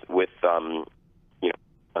in with you know,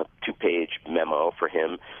 a 2-page memo for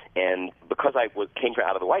him, and because I came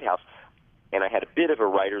out of the White House, and I had a bit of a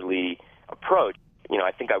writerly approach, you know,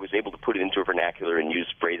 I think I was able to put it into a vernacular and use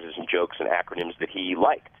phrases and jokes and acronyms that he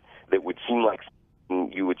liked, that would seem like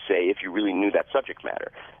something you would say if you really knew that subject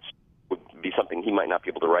matter. So it would be something he might not be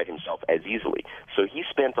able to write himself as easily. So he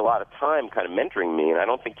spent a lot of time kind of mentoring me, and I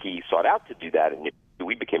don't think he sought out to do that, and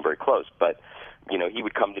we became very close. But, you know, he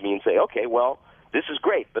would come to me and say, okay, well, this is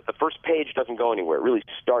great, but the first page doesn't go anywhere. It really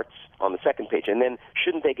starts on the second page. And then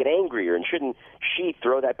shouldn't they get angrier, and shouldn't she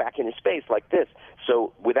throw that back in his face like this?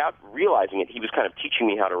 So without realizing it, he was kind of teaching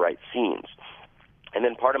me how to write scenes. And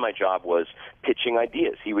then part of my job was pitching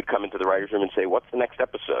ideas. He would come into the writer's room and say, what's the next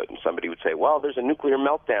episode? And somebody would say, well, there's a nuclear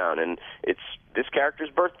meltdown, and it's this character's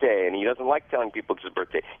birthday, and he doesn't like telling people it's his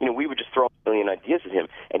birthday. You know, we would just throw a million ideas at him,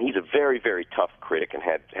 and he's a very, very tough critic and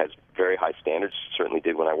has very high standards, certainly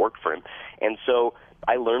did when I worked for him. And so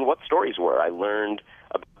I learned what stories were. I learned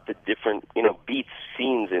about the different, you know, beats,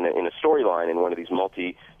 scenes in a storyline in one of these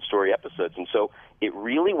multi-story episodes. And so it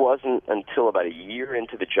really wasn't until about a year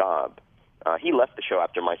into the job. He left the show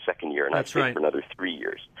after my second year, and I stayed for another 3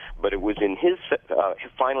 years. But it was in his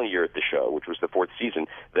final year at the show, which was the 4th season,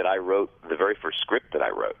 that I wrote the very first script that I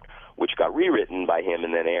wrote, which got rewritten by him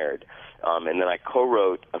and then aired. And then I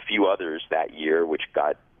co-wrote a few others that year, which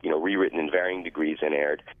got, you know, rewritten in varying degrees and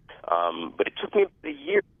aired. But it took me a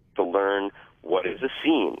year to learn what is a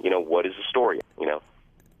scene, you know, what is a story, you know.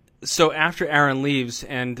 So after Aaron leaves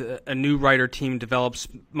and a new writer team develops,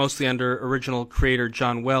 mostly under original creator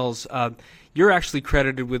John Wells, you're actually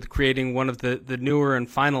credited with creating one of the newer and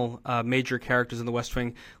final major characters in The West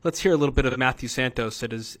Wing. Let's hear a little bit of Matthew Santos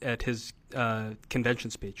at his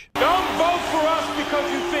convention speech. Don't vote for us because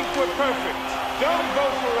you think we're perfect. Don't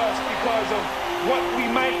vote for us because of what we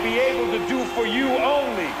might be able to do for you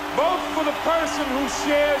only. Vote for the person who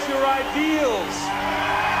shares your ideals,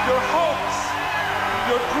 your hopes,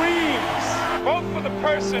 your dreams. Vote for the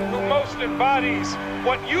person who most embodies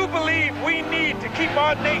what you believe we need to keep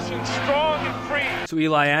our nation strong and free. So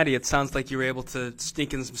Eli Addy, it sounds like you were able to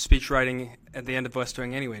sneak in some speech writing at the end of West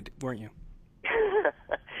Wing anyway, weren't you?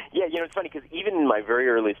 Yeah, it's funny because even in my very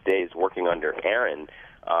earliest days working under Aaron,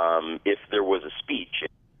 if there was a speech,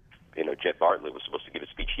 Jed Bartlett was supposed to give a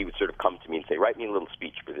speech, he would sort of come to me and say, write me a little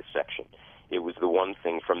speech for this section. It was the one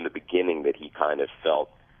thing from the beginning that he kind of felt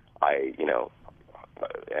I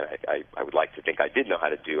would like to think I did know how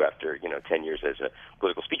to do after, 10 years as a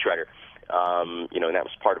political speechwriter. And that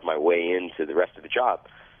was part of my way into the rest of the job.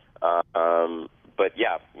 But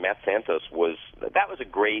yeah, Matt Santos was a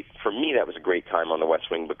great time on the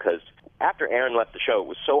West Wing, because after Aaron left the show, it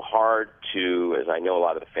was so hard to, as I know a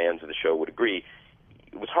lot of the fans of the show would agree,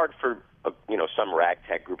 it was hard for some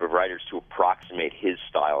ragtag group of writers to approximate his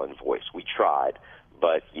style and voice. We tried,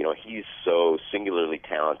 but he's so singularly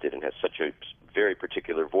talented and has such a very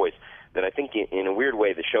particular voice that I think in a weird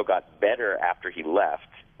way the show got better after he left.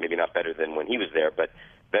 Maybe not better than when he was there, but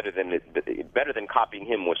better than copying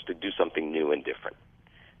him was to do something new and different,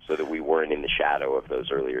 so that we weren't in the shadow of those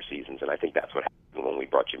earlier seasons. And I think that's what happened when we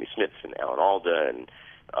brought Jimmy Smits and Alan Alda and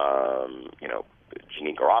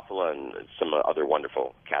Janeane Garofalo and some other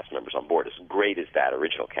wonderful cast members on board. As great as that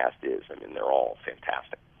original cast is, I mean, they're all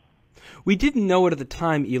fantastic. We didn't know it at the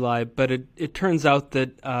time, Eli, but it turns out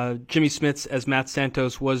that Jimmy Smits as Matt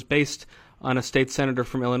Santos was based on a state senator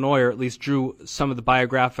from Illinois, or at least drew some of the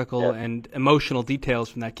biographical and emotional details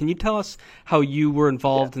from that. Can you tell us how you were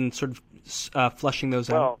involved in sort of fleshing those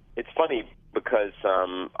out? Well, it's funny because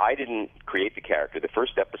I didn't create the character. The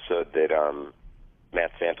first episode that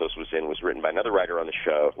Matt Santos was in was written by another writer on the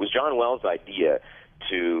show. It was John Wells' idea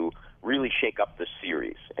to really shake up the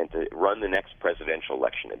series and to run the next presidential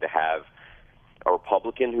election and to have a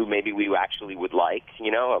Republican who maybe we actually would like,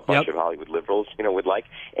 a bunch of Hollywood liberals, would like,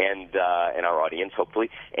 and our audience hopefully,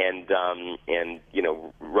 and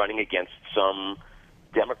running against some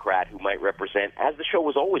Democrat who might represent, as the show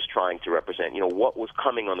was always trying to represent, what was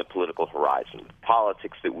coming on the political horizon,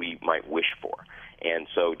 politics that we might wish for. And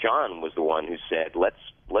so John was the one who said,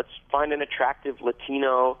 let's find an attractive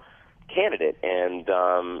Latino candidate, and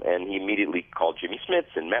he immediately called Jimmy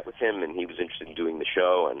Smits and met with him, and he was interested in doing the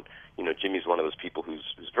show. And Jimmy's one of those people who's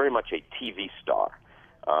very much a TV star.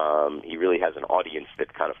 He really has an audience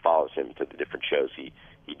that kind of follows him to the different shows he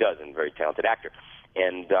does, and a very talented actor.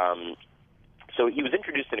 And so he was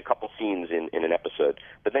introduced in a couple scenes in an episode,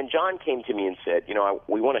 but then John came to me and said,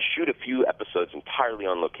 we want to shoot a few episodes entirely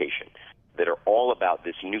on location that are all about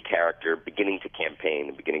this new character beginning to campaign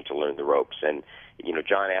and beginning to learn the ropes. And,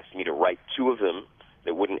 John asked me to write two of them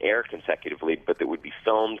that wouldn't air consecutively, but that would be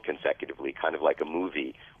filmed consecutively, kind of like a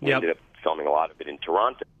movie. We ended up filming a lot of it in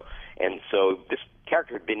Toronto. And so this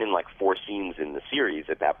character had been in like 4 scenes in the series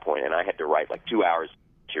at that point, and I had to write like 2 hours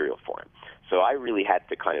of material for him. So I really had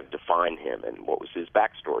to kind of define him and what was his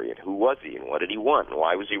backstory and who was he and what did he want and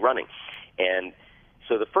why was he running. And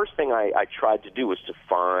so the first thing I tried to do was to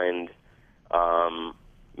find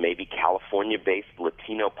maybe California-based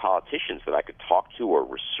Latino politicians that I could talk to or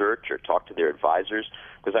research or talk to their advisors,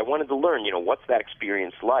 because I wanted to learn, what's that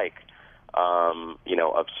experience like,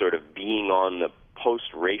 of sort of being on the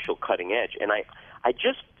post-racial cutting edge. And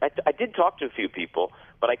I did talk to a few people,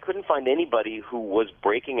 but I couldn't find anybody who was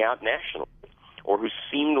breaking out nationally or who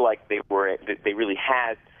seemed like they really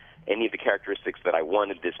had any of the characteristics that I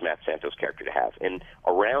wanted this Matt Santos character to have. And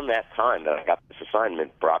around that time that I got this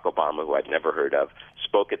assignment, Barack Obama, who I'd never heard of,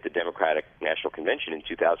 spoke at the Democratic National Convention in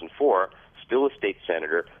 2004, still a state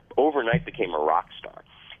senator, overnight became a rock star.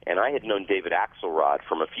 And I had known David Axelrod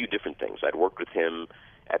from a few different things. I'd worked with him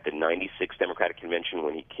at the 96 Democratic Convention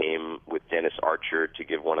when he came with Dennis Archer to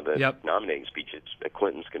give one of the nominating speeches at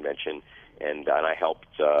Clinton's convention. And I helped,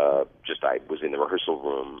 I was in the rehearsal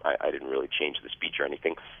room. I didn't really change the speech or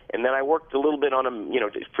anything. And then I worked a little bit on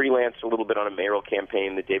freelance a little bit on a mayoral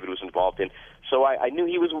campaign that David was involved in. So I knew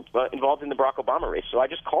he was involved in the Barack Obama race. So I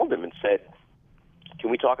just called him and said, can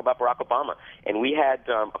we talk about Barack Obama? And we had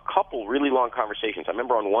a couple really long conversations. I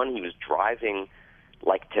remember on one he was driving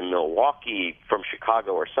like to Milwaukee from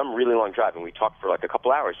Chicago or some really long drive, and we talked for like a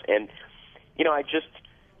couple hours. And, I just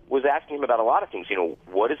was asking him about a lot of things.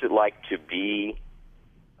 What is it like to be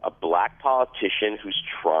a black politician who's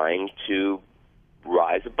trying to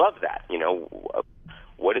rise above that?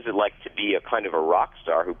 What is it like to be a kind of a rock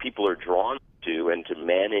star who people are drawn to and to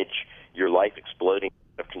manage your life exploding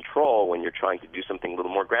out of control when you're trying to do something a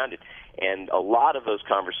little more grounded? And a lot of those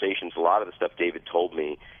conversations, a lot of the stuff David told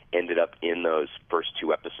me ended up in those first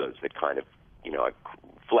 2 episodes that kind of,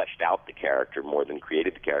 fleshed out the character more than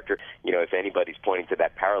created the character. If anybody's pointing to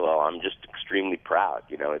that parallel, I'm just extremely proud.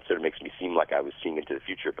 It sort of makes me seem like I was seeing into the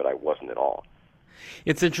future, but I wasn't at all.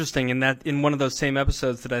 It's interesting in that in one of those same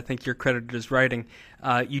episodes that I think you're credited as writing,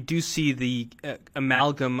 you do see the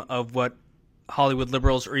amalgam of what Hollywood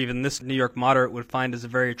liberals or even this New York moderate would find as a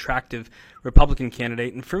very attractive Republican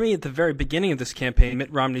candidate. And for me, at the very beginning of this campaign,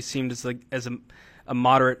 Mitt Romney seemed as a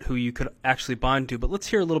moderate who you could actually bond to. But let's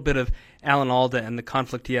hear a little bit of Alan Alda and the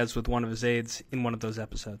conflict he has with one of his aides in one of those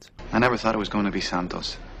episodes. I never thought it was going to be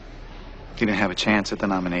Santos. He didn't have a chance at the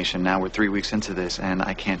nomination. Now we're 3 weeks into this, and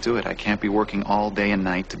I can't do it. I can't be working all day and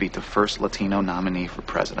night to beat the first Latino nominee for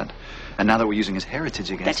president. And now that we're using his heritage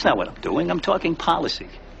against That's not what I'm doing. I'm talking policy.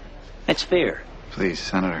 That's fair. Please,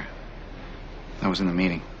 Senator. I was in the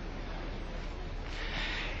meeting.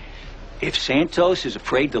 If Santos is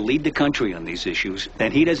afraid to lead the country on these issues,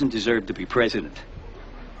 then he doesn't deserve to be president.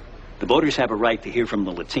 The voters have a right to hear from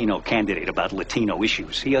the Latino candidate about Latino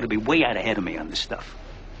issues. He ought to be way out ahead of me on this stuff.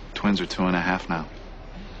 Twins are 2.5 now.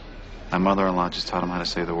 My mother-in-law just taught him how to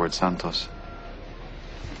say the word Santos.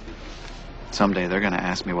 Someday they're going to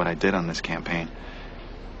ask me what I did on this campaign.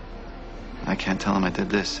 I can't tell them I did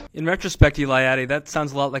this. In retrospect, Eli Addy, that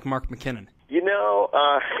sounds a lot like Mark McKinnon. You know,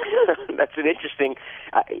 that's an interesting...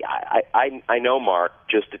 I know Mark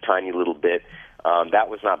just a tiny little bit. That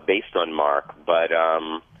was not based on Mark, but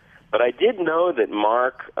I did know that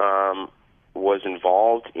Mark was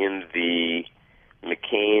involved in the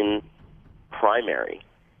McCain primary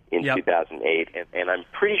in 2008, and I'm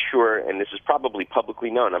pretty sure, and this is probably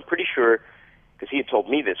publicly known, I'm pretty sure, because he had told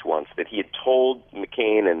me this once, that he had told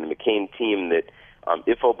McCain and the McCain team that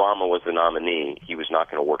if Obama was the nominee, he was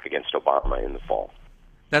not going to work against Obama in the fall.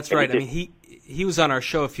 That's right. I mean, he was on our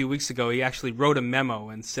show a few weeks ago. He actually wrote a memo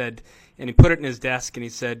and said, and he put it in his desk, and he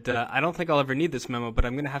said, I don't think I'll ever need this memo, but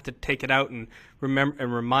I'm going to have to take it out and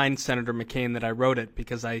remind Senator McCain that I wrote it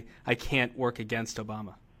because I can't work against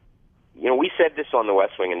Obama. You know, we said this on the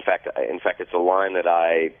West Wing. In fact, it's a line that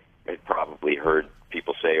I had probably heard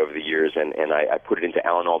people say over the years, and I put it into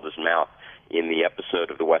Alan Alda's mouth in the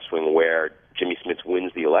episode of the West Wing where Jimmy Smits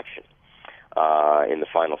wins the election in the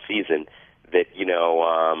final season, that, you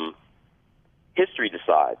know, history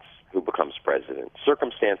decides who becomes president.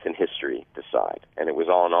 Circumstance and history decide. And it was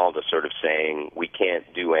all in all sort of saying we can't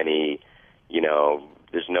do any, you know,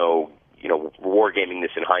 there's no, you know, wargaming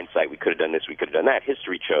this in hindsight. We could have done this, we could have done that.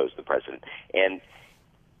 History chose the president. And,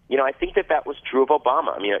 you know, I think that was true of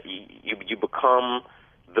Obama. I mean, you become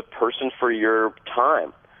the person for your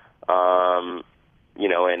time. You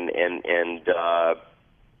know, and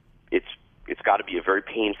it's got to be a very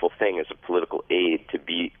painful thing as a political aide to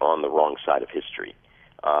be on the wrong side of history.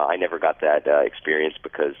 I never got that experience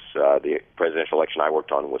because the presidential election I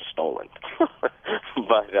worked on was stolen.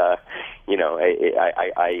 But you know,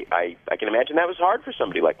 I can imagine that was hard for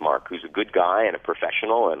somebody like Mark, who's a good guy and a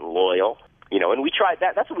professional and loyal. You know, and we tried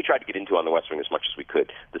that. That's what we tried to get into on the West Wing as much as we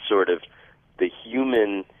could. The sort of the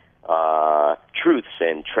human truths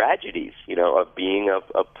and tragedies, you know, of being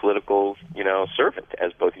a political, you know, servant,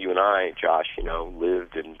 as both you and I, Josh, you know,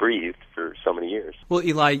 lived and breathed for so many years. Well,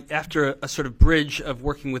 Eli, after a sort of bridge of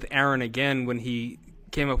working with Aaron again when he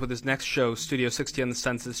came up with his next show, Studio 60 on the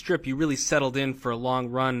Sunset Strip, you really settled in for a long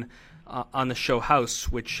run on the show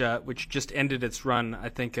House, which just ended its run, I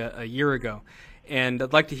think, a year ago. And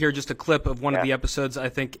I'd like to hear just a clip of one of the episodes, I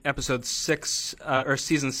think episode 6, or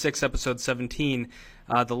season 6, episode 17,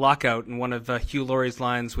 The Lockout, and one of Hugh Laurie's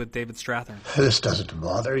lines with David Strathairn. This doesn't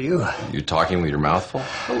bother you. You talking with your mouth full?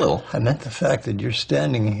 A little. I meant the fact that you're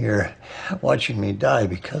standing here watching me die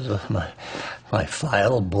because of my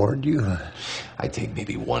file bored you. I take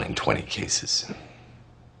maybe 1 in 20 cases.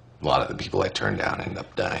 A lot of the people I turn down end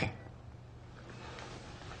up dying.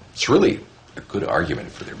 It's really a good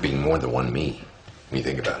argument for there being more than one me. When you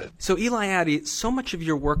think about it. So, Eli Addy, so much of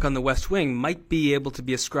your work on the West Wing might be able to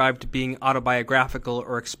be ascribed to being autobiographical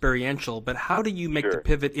or experiential, but how do you make the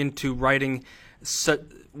pivot into writing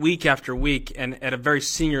week after week and at a very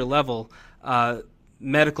senior level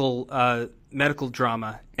medical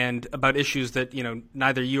drama and about issues that, you know,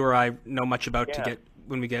 neither you or I know much about to get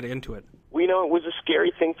when we get into it? Well, you know, it was a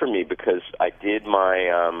scary thing for me because I did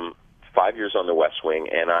my 5 years on the West Wing,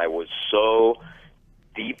 and I was so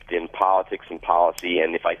steeped in politics and policy,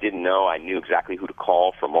 and if I didn't know, I knew exactly who to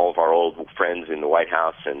call from all of our old friends in the White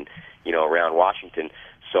House and, you know, around Washington.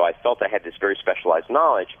 So I felt I had this very specialized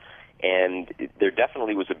knowledge, and there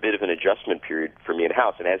definitely was a bit of an adjustment period for me in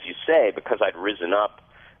House. And as you say, because I'd risen up,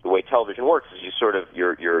 the way television works is you sort of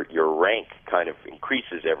your rank kind of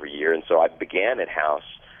increases every year, and so I began at House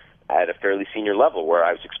at a fairly senior level where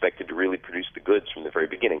I was expected to really produce the goods from the very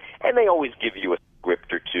beginning. And they always give you a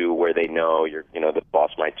script or two where they know the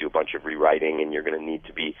boss might do a bunch of rewriting and you're going to need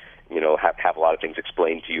to be, you know, have a lot of things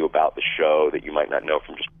explained to you about the show that you might not know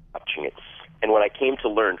from just watching it. And what I came to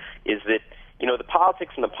learn is that, the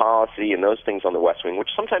politics and the policy and those things on the West Wing, which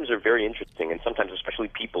sometimes are very interesting, and sometimes, especially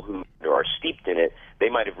people who are steeped in it, they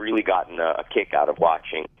might have really gotten a kick out of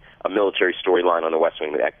watching a military storyline on the West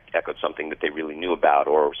Wing that echoed something that they really knew about,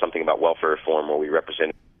 or something about welfare reform where we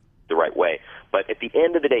represented the right way. But at the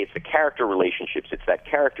end of the day, it's the character relationships, it's that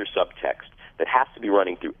character subtext that has to be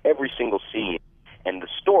running through every single scene, and the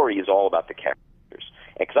story is all about the characters.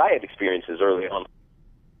 Because I had experiences early on,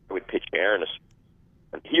 I would pitch Aaron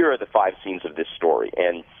and here are the 5 scenes of this story,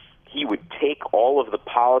 and he would take all of the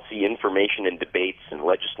policy information and debates and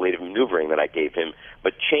legislative maneuvering that I gave him,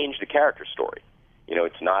 but change the character story.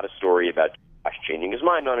 It's not a story about Josh changing his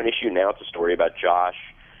mind on an issue. Now it's a story about Josh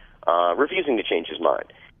refusing to change his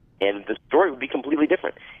mind. And the story would be completely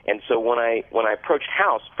different. And so when I approached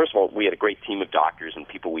House, first of all, we had a great team of doctors and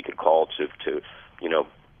people we could call to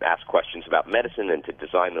ask questions about medicine and to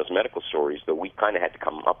design those medical stories, though we kind of had to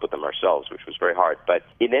come up with them ourselves, which was very hard. But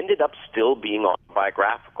it ended up still being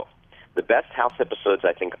autobiographical. The best House episodes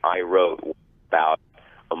I think I wrote were about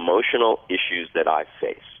emotional issues that I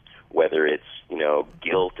face, whether it's,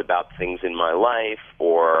 guilt about things in my life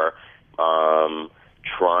or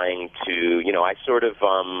trying to,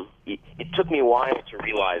 it took me a while to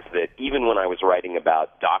realize that even when I was writing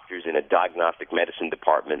about doctors in a diagnostic medicine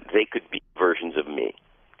department, they could be versions of me.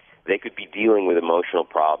 They could be dealing with emotional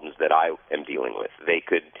problems that I am dealing with. They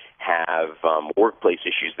could have workplace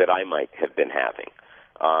issues that I might have been having.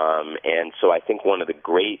 And so I think one of the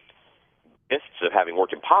great gifts of having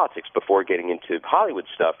worked in politics before getting into Hollywood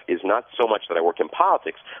stuff is not so much that I worked in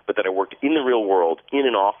politics, but that I worked in the real world in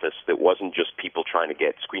an office that wasn't just people trying to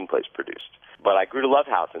get screenplays produced. But I grew to love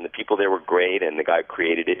House, and the people there were great, and the guy who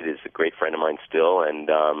created it is a great friend of mine still, and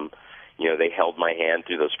they held my hand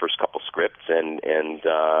through those first couple scripts, and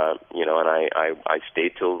I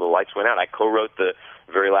stayed till the lights went out. I co-wrote the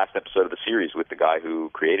very last episode of the series with the guy who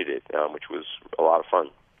created it, which was a lot of fun.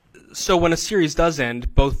 So when a series does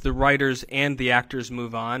end, both the writers and the actors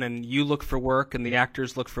move on, and you look for work and the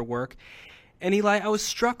actors look for work. And Eli, I was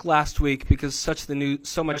struck last week because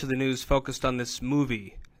so much of the news focused on this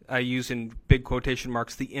movie, I use in big quotation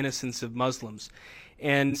marks, The Innocence of Muslims.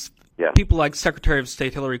 And people like Secretary of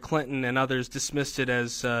State Hillary Clinton and others dismissed it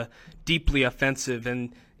as deeply offensive,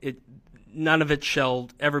 and none of it shall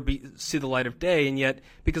ever see the light of day, and yet,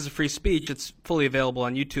 because of free speech, it's fully available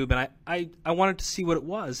on YouTube, and I wanted to see what it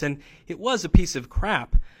was, and it was a piece of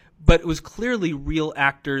crap, but it was clearly real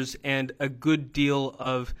actors and a good deal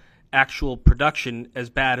of actual production, as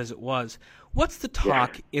bad as it was. What's the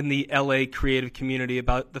talk in the LA creative community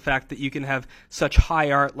about the fact that you can have such high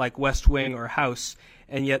art like West Wing or House,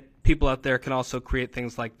 and yet people out there can also create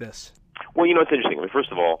things like this? Well, it's interesting. I mean,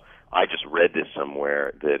 first of all, I just read this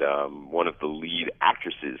somewhere that one of the lead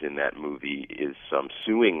actresses in that movie is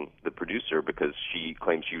suing the producer because she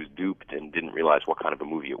claims she was duped and didn't realize what kind of a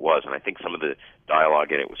movie it was. And I think some of the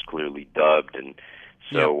dialogue in it was clearly dubbed. And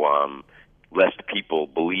so lest people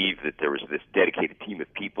believe that there was this dedicated team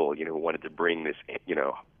of people, who wanted to bring this,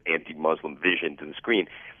 anti-Muslim vision to the screen.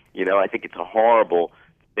 I think it's a horrible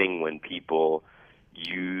thing when people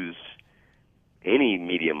use any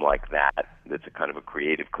medium like that's a kind of a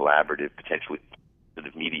creative, collaborative, potentially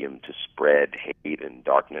positive medium to spread hate and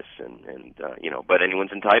darkness, but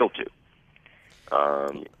anyone's entitled to.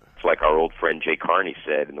 It's like our old friend Jay Carney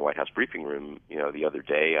said in the White House briefing room, the other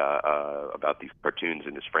day about these cartoons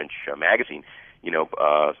in this French magazine.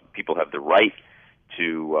 People have the right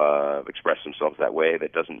to express themselves that way.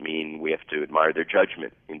 That doesn't mean we have to admire their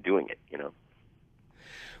judgment in doing it.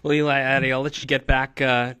 Well, Eli Addy, I'll let you get back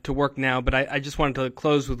to work now, but I just wanted to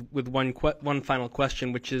close with one final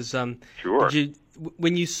question, which is, sure.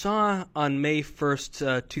 When you saw on May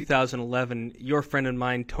 1st, 2011, your friend and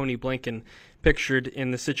mine, Tony Blinken, pictured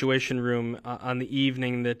in the Situation Room on the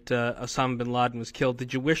evening that Osama bin Laden was killed,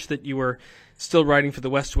 did you wish that you were still writing for the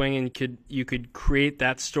West Wing and you could create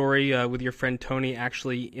that story with your friend Tony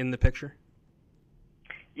actually in the picture?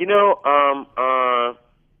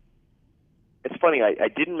 It's funny, I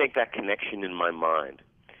didn't make that connection in my mind,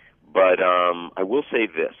 but I will say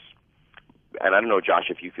this, and I don't know, Josh,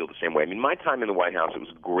 if you feel the same way. I mean, my time in the White House, it was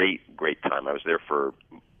a great, great time. I was there for,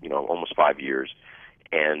 almost 5 years,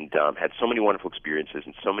 and had so many wonderful experiences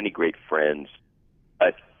and so many great friends.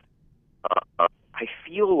 But I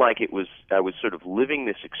feel like I was sort of living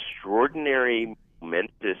this extraordinary,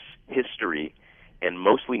 momentous history, and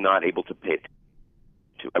mostly not able to pay attention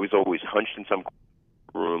to. I was always hunched in some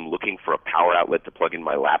room looking for a power outlet to plug in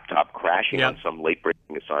my laptop, crashing on some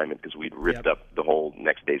late-breaking assignment because we'd ripped up the whole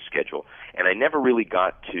next day's schedule. And I never really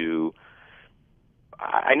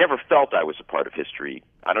I never felt I was a part of history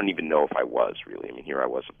I don't even know if I was, really. I mean, here I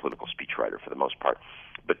was, a political speechwriter for the most part.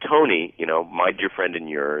 But Tony, my dear friend and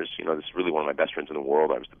yours, this is really one of my best friends in the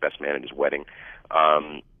world. I was the best man at his wedding.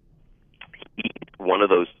 He's one of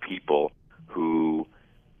those people who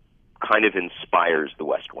kind of inspires the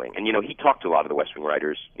West Wing. And, he talked to a lot of the West Wing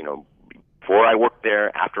writers, before I worked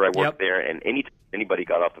there, after I worked there, and anybody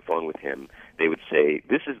got off the phone with him, they would say,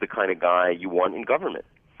 this is the kind of guy you want in government.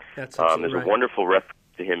 That's there's a wonderful reference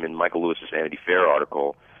to him in Michael Lewis's Vanity Fair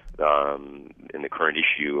article in the current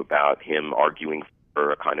issue about him arguing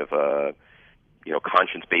for a kind of a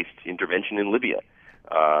conscience-based intervention in Libya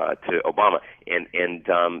to Obama. And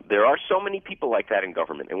there are so many people like that in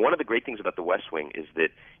government. And one of the great things about the West Wing is that,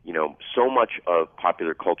 so much of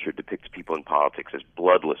popular culture depicts people in politics as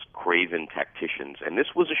bloodless, craven tacticians. And this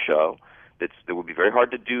was a show that would be very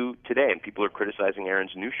hard to do today. And people are criticizing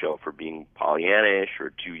Aaron's new show for being Pollyannish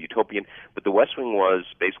or too utopian. But the West Wing was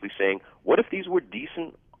basically saying, what if these were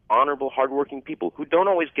decent, honorable, hardworking people who don't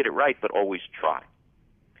always get it right but always try?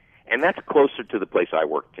 And that's closer to the place I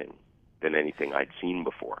worked in than anything I'd seen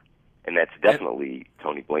before. And that's definitely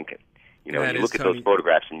Tony Blinken. You look at those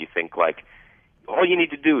photographs and you think, like, all you need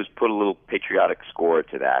to do is put a little patriotic score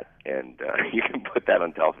to that, and you can put that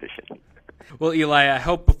on television. Well, Eli, I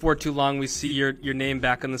hope before too long we see your name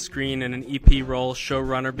back on the screen in an EP role,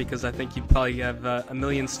 showrunner, because I think you probably have a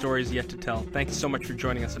million stories yet to tell. Thank you so much for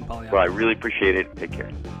joining us in Polyoptics. Well, I really appreciate it. Take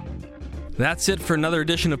care. That's it for another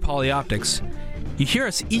edition of Polyoptics. You hear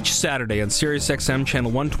us each Saturday on SiriusXM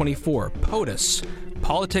Channel 124, POTUS,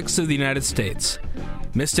 Politics of the United States.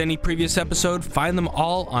 Missed any previous episode? Find them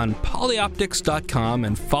all on polyoptics.com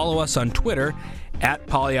and follow us on Twitter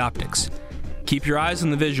 @Polyoptics. Keep your eyes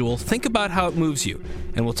on the visual, think about how it moves you,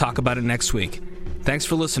 and we'll talk about it next week. Thanks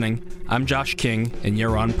for listening. I'm Josh King, and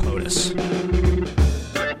you're on POTUS.